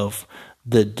Testament, of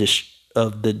the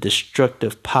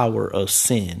destructive power of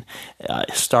sin,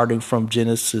 starting from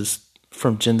Genesis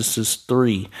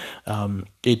 3.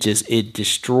 It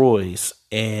destroys,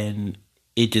 and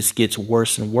it just gets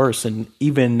worse and worse. And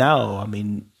even now, I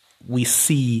mean, we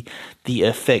see the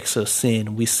effects of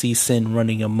sin. We see sin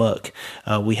running amok.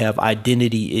 We have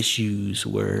identity issues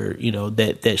where,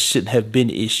 that shouldn't have been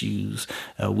issues.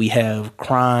 We have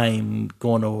crime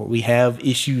going on. We have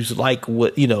issues like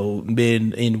what,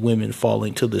 men and women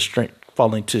falling to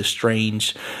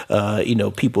strange,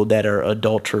 people that are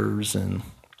adulterers and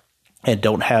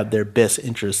don't have their best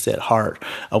interests at heart.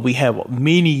 We have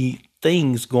many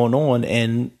things going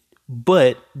on,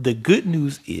 but the good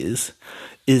news is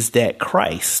that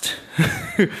Christ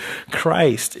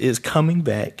is coming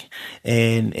back,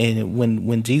 and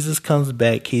when Jesus comes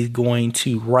back, he's going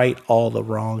to right all the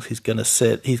wrongs. He's gonna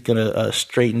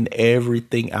straighten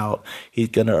everything out. He's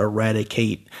gonna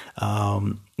eradicate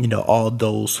all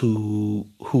those who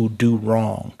do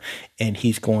wrong, and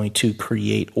he's going to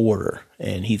create order,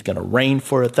 and he's going to reign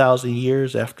for 1,000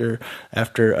 years after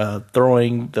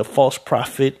throwing the false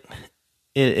prophet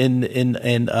in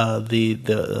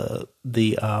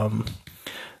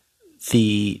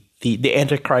the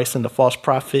Antichrist and the false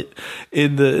prophet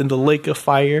in the lake of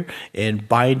fire, and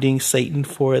binding Satan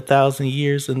for 1,000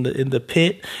 years in the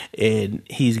pit. And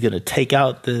he's going to take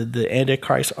out the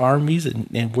Antichrist armies, and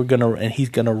he's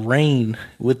going to reign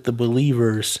with the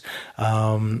believers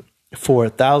for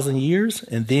 1,000 years.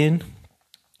 And then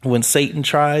when Satan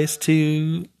tries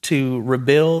to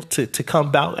rebel, to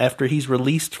come out after he's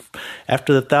released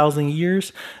after the 1,000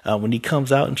 years, when he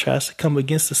comes out and tries to come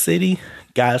against the city,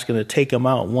 God's going to take him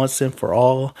out once and for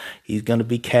all. He's going to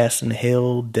be cast in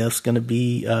hell. Death's going to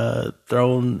be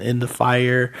thrown in the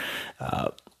fire.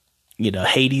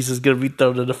 Hades is going to be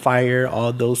thrown in the fire.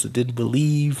 All those that didn't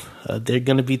believe, they're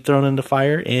going to be thrown in the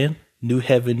fire, and new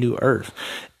heaven, new earth.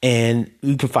 And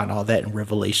you can find all that in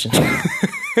Revelation.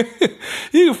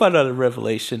 You can find out in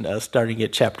Revelation, starting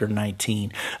at chapter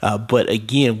 19. But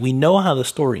again, we know how the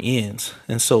story ends.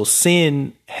 And so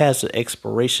sin has an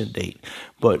expiration date.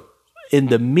 But in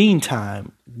the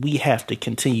meantime, we have to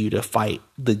continue to fight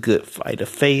the good fight of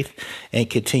faith and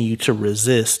continue to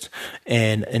resist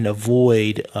and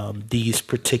avoid these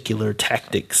particular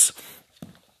tactics,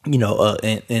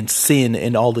 and sin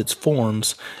in all its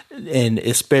forms, and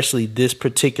especially this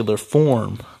particular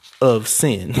form of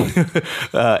sin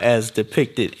as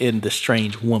depicted in The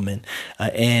Strange Woman.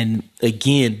 And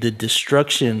again, the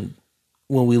destruction,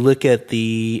 when we look at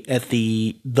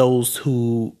those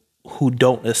who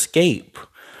don't escape,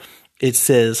 it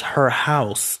says her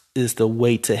house is the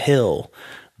way to hell,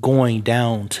 going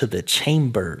down to the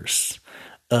chambers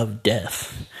of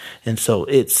death. And so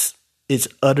it's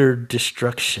utter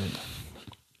destruction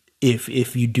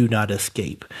if you do not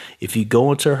escape. If you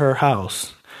go into her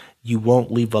house, you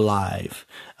won't leave alive.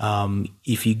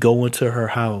 If you go into her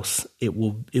house, it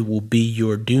will be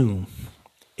your doom,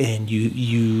 and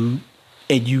you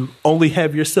only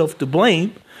have yourself to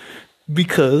blame,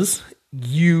 because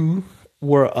you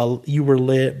were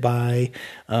led by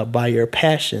your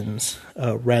passions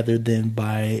rather than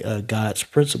by God's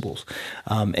principles,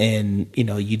 and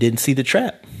you didn't see the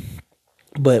trap.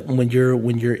 But when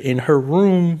you're in her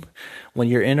room, when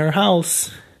you're in her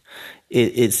house,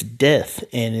 it's death,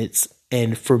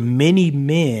 and for many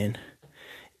men,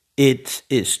 it's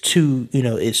too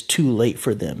late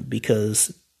for them,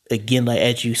 because again, like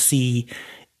as you see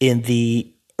in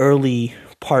the early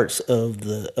parts of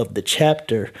the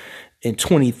chapter, in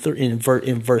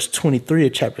verse 23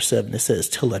 of chapter 7, it says,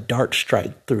 "Till a dart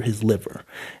strike through his liver,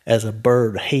 as a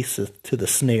bird hasteth to the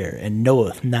snare, and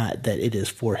knoweth not that it is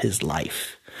for his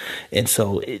life." And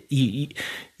so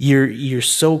you're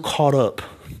so caught up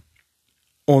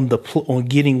on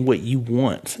getting what you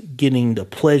want, getting the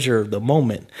pleasure of the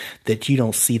moment, that you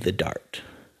don't see the dart.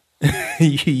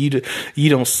 You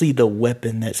don't see the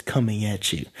weapon that's coming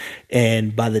at you,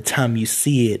 and by the time you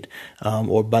see it,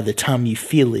 or by the time you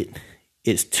feel it,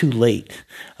 it's too late.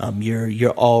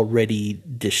 You're already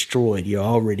destroyed. You're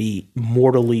already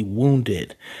mortally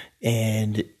wounded,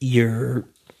 and your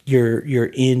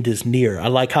end is near. I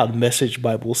like how the Message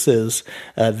Bible says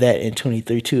that in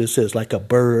 23:2. It says, "Like a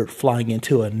bird flying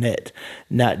into a net,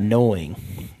 not knowing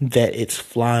that its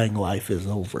flying life is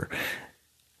over."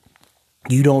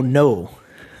 You don't know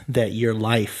that your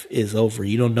life is over.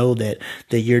 You don't know that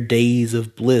your days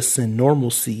of bliss and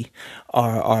normalcy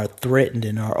are threatened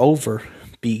and are over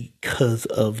because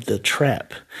of the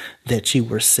trap that you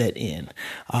were set in.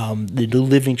 The New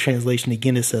Living Translation,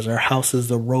 again, it says, "Our house is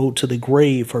the road to the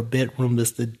grave. Her bedroom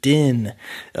is the den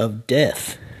of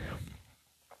death."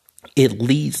 It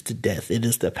leads to death. It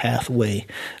is the pathway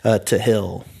to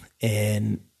hell.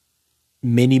 And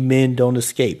many men don't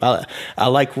escape. I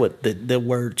like what the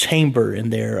word chamber in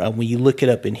there, when you look it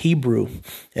up in Hebrew,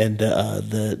 and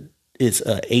it's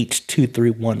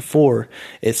H2314.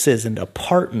 It says an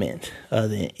apartment,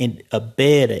 in a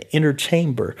bed, an inner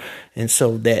chamber, and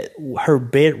so that her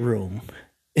bedroom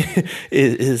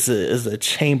is a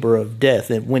chamber of death.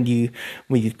 And when you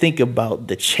think about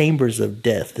the chambers of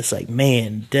death, it's like,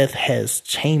 man, death has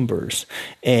chambers.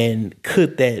 And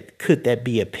could that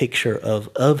be a picture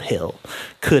of hell?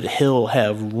 Could hell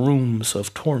have rooms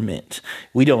of torment?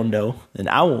 We don't know, and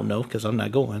I won't know because I'm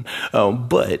not going.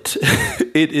 But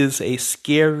it is a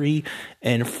scary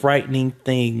and frightening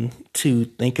thing to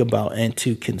think about and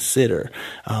to consider.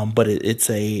 But it's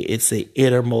a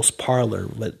innermost parlor,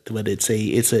 but it's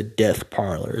a death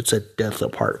parlor. It's a death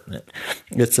apartment.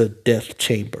 It's a death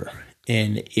chamber.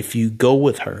 And if you go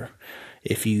with her,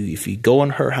 if you go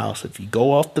in her house, if you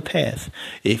go off the path,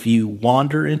 if you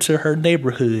wander into her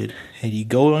neighborhood and you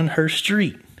go on her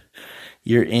street,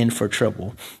 you're in for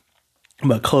trouble. I'm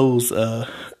gonna close.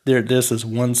 There's this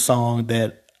one song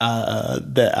that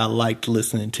I liked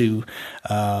listening to,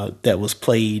 that was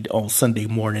played on Sunday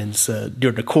mornings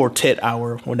during the quartet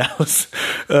hour when I was,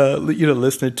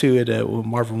 listening to it with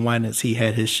Marvin Winans. He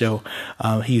had his show.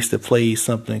 He used to play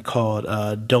something called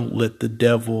 "Don't Let the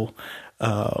Devil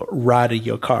Ride in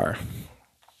Your Car."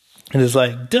 And it's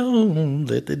like, don't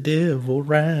let the devil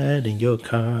ride in your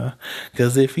car,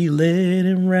 'cause if you let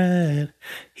him ride,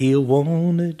 he'll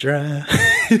want to drive.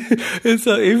 And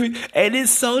so, and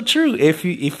it's so true. If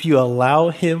you allow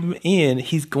him in,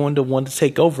 he's going to want to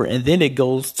take over. And then it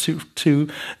goes to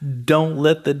don't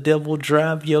let the devil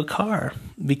drive your car,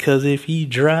 because if he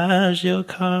drives your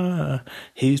car,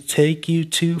 he'll take you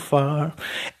too far.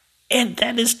 And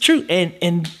that is true.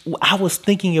 And I was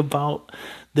thinking about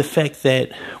the fact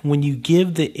that when you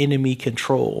give the enemy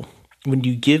control, when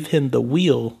you give him the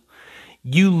wheel,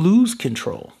 you lose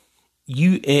control.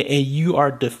 You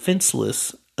are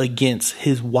defenseless against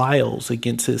his wiles,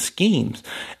 against his schemes.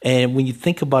 And when you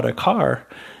think about a car,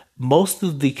 most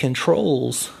of the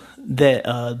controls that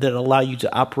allow you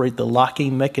to operate the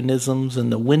locking mechanisms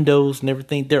and the windows and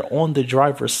everything, they're on the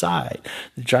driver's side.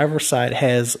 The driver's side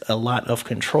has a lot of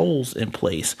controls in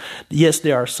place. Yes,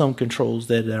 there are some controls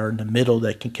that are in the middle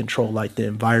that can control like the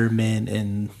environment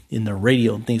and in the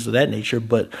radio and things of that nature.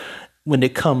 But when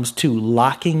it comes to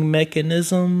locking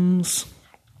mechanisms,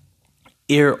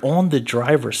 they're on the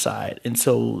driver's side. And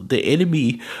so the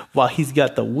enemy, while he's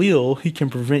got the wheel, he can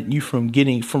prevent you from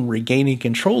regaining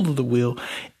control of the wheel,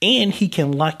 and he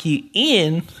can lock you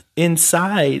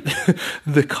inside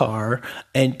the car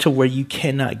and to where you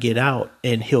cannot get out,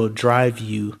 and he'll drive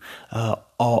you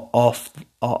off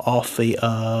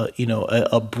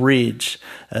a bridge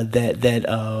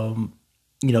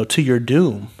to your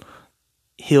doom.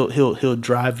 He'll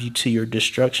drive you to your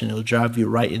destruction. He'll drive you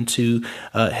right into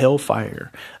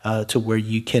hellfire, to where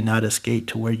you cannot escape,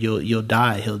 to where you'll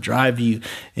die. He'll drive you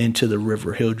into the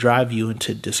river. He'll drive you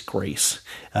into disgrace.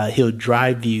 He'll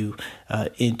drive you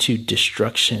into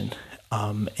destruction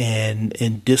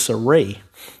and disarray.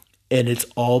 And it's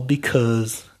all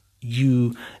because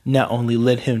you not only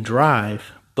let him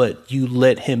drive, but you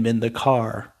let him in the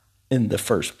car in the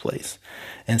first place.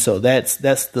 And so that's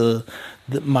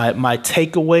my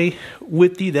takeaway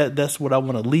with you. That's what I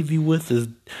want to leave you with, is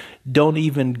don't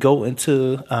even go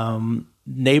into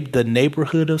the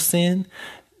neighborhood of sin.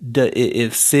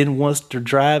 If sin wants to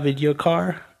drive in your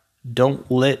car,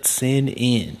 don't let sin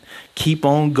in. Keep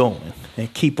on going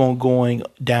and keep on going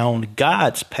down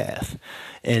God's path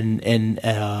and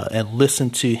listen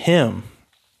to him.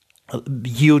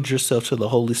 Yield yourself to the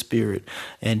Holy Spirit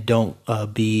and don't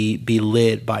be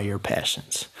led by your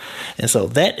passions. And so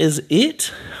that is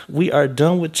it. We are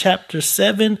done with chapter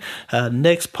 7.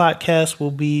 Next podcast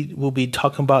we'll be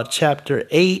talking about chapter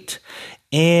 8,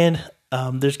 and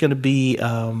there's going to be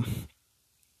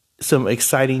some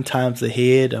exciting times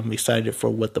ahead. I'm excited for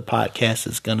what the podcast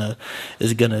is gonna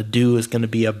do. Is gonna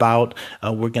be about.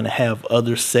 We're gonna have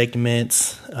other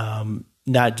segments.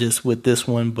 Not just with this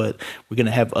one, but we're going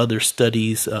to have other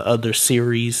studies, other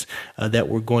series that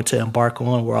we're going to embark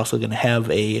on. We're also going to have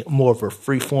more of a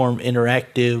freeform,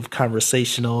 interactive,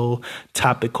 conversational,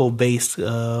 topical based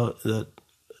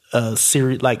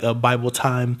series, like a Bible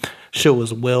time show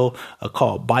as well,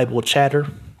 called Bible Chatter.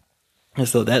 And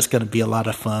so that's going to be a lot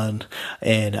of fun,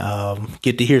 and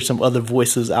get to hear some other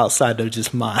voices outside of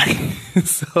just mine.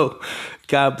 So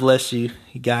God bless you.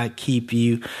 God keep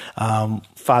you.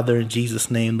 Father, in Jesus'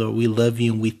 name, Lord, we love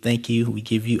you and we thank you. We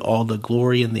give you all the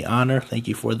glory and the honor. Thank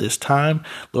you for this time.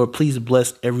 Lord, please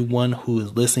bless everyone who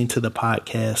is listening to the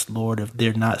podcast. Lord, if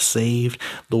they're not saved,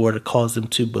 Lord, cause them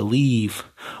to believe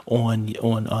on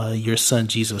your son,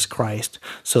 Jesus Christ,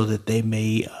 so that they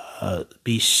may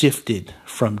be shifted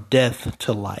from death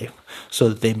to life, so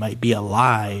that they might be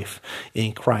alive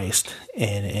in Christ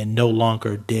and no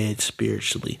longer dead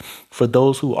spiritually. For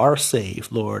those who are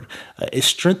saved, Lord,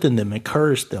 strengthen them,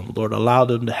 encourage them, Lord, allow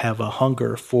them to have a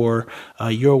hunger for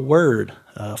your word,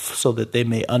 so that they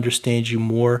may understand you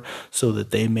more, so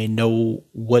that they may know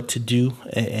what to do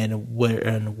and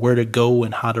where to go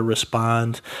and how to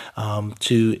respond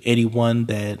to anyone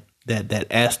that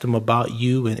asked them about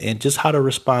you, and just how to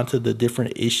respond to the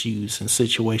different issues and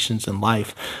situations in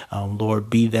life. Lord,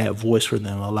 be that voice for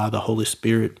them. Allow the Holy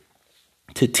Spirit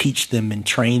to teach them and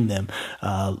train them.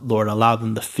 Lord, allow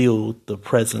them to feel the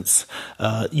presence,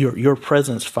 your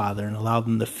presence, Father, and allow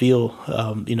them to feel,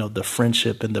 the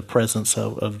friendship and the presence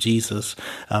of Jesus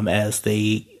as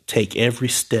they take every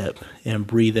step and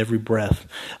breathe every breath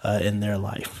in their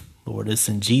life. Lord, it's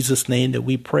in Jesus' name that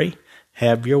we pray.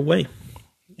 Have your way.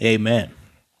 Amen.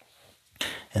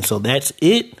 And so that's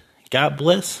it. God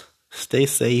bless. Stay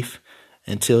safe.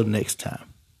 Until next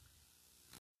time.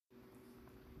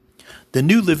 The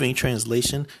New Living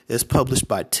Translation is published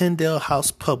by Tyndale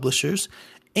House Publishers,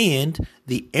 and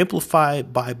the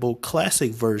Amplified Bible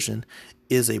Classic Version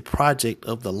is a project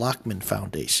of the Lockman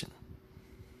Foundation.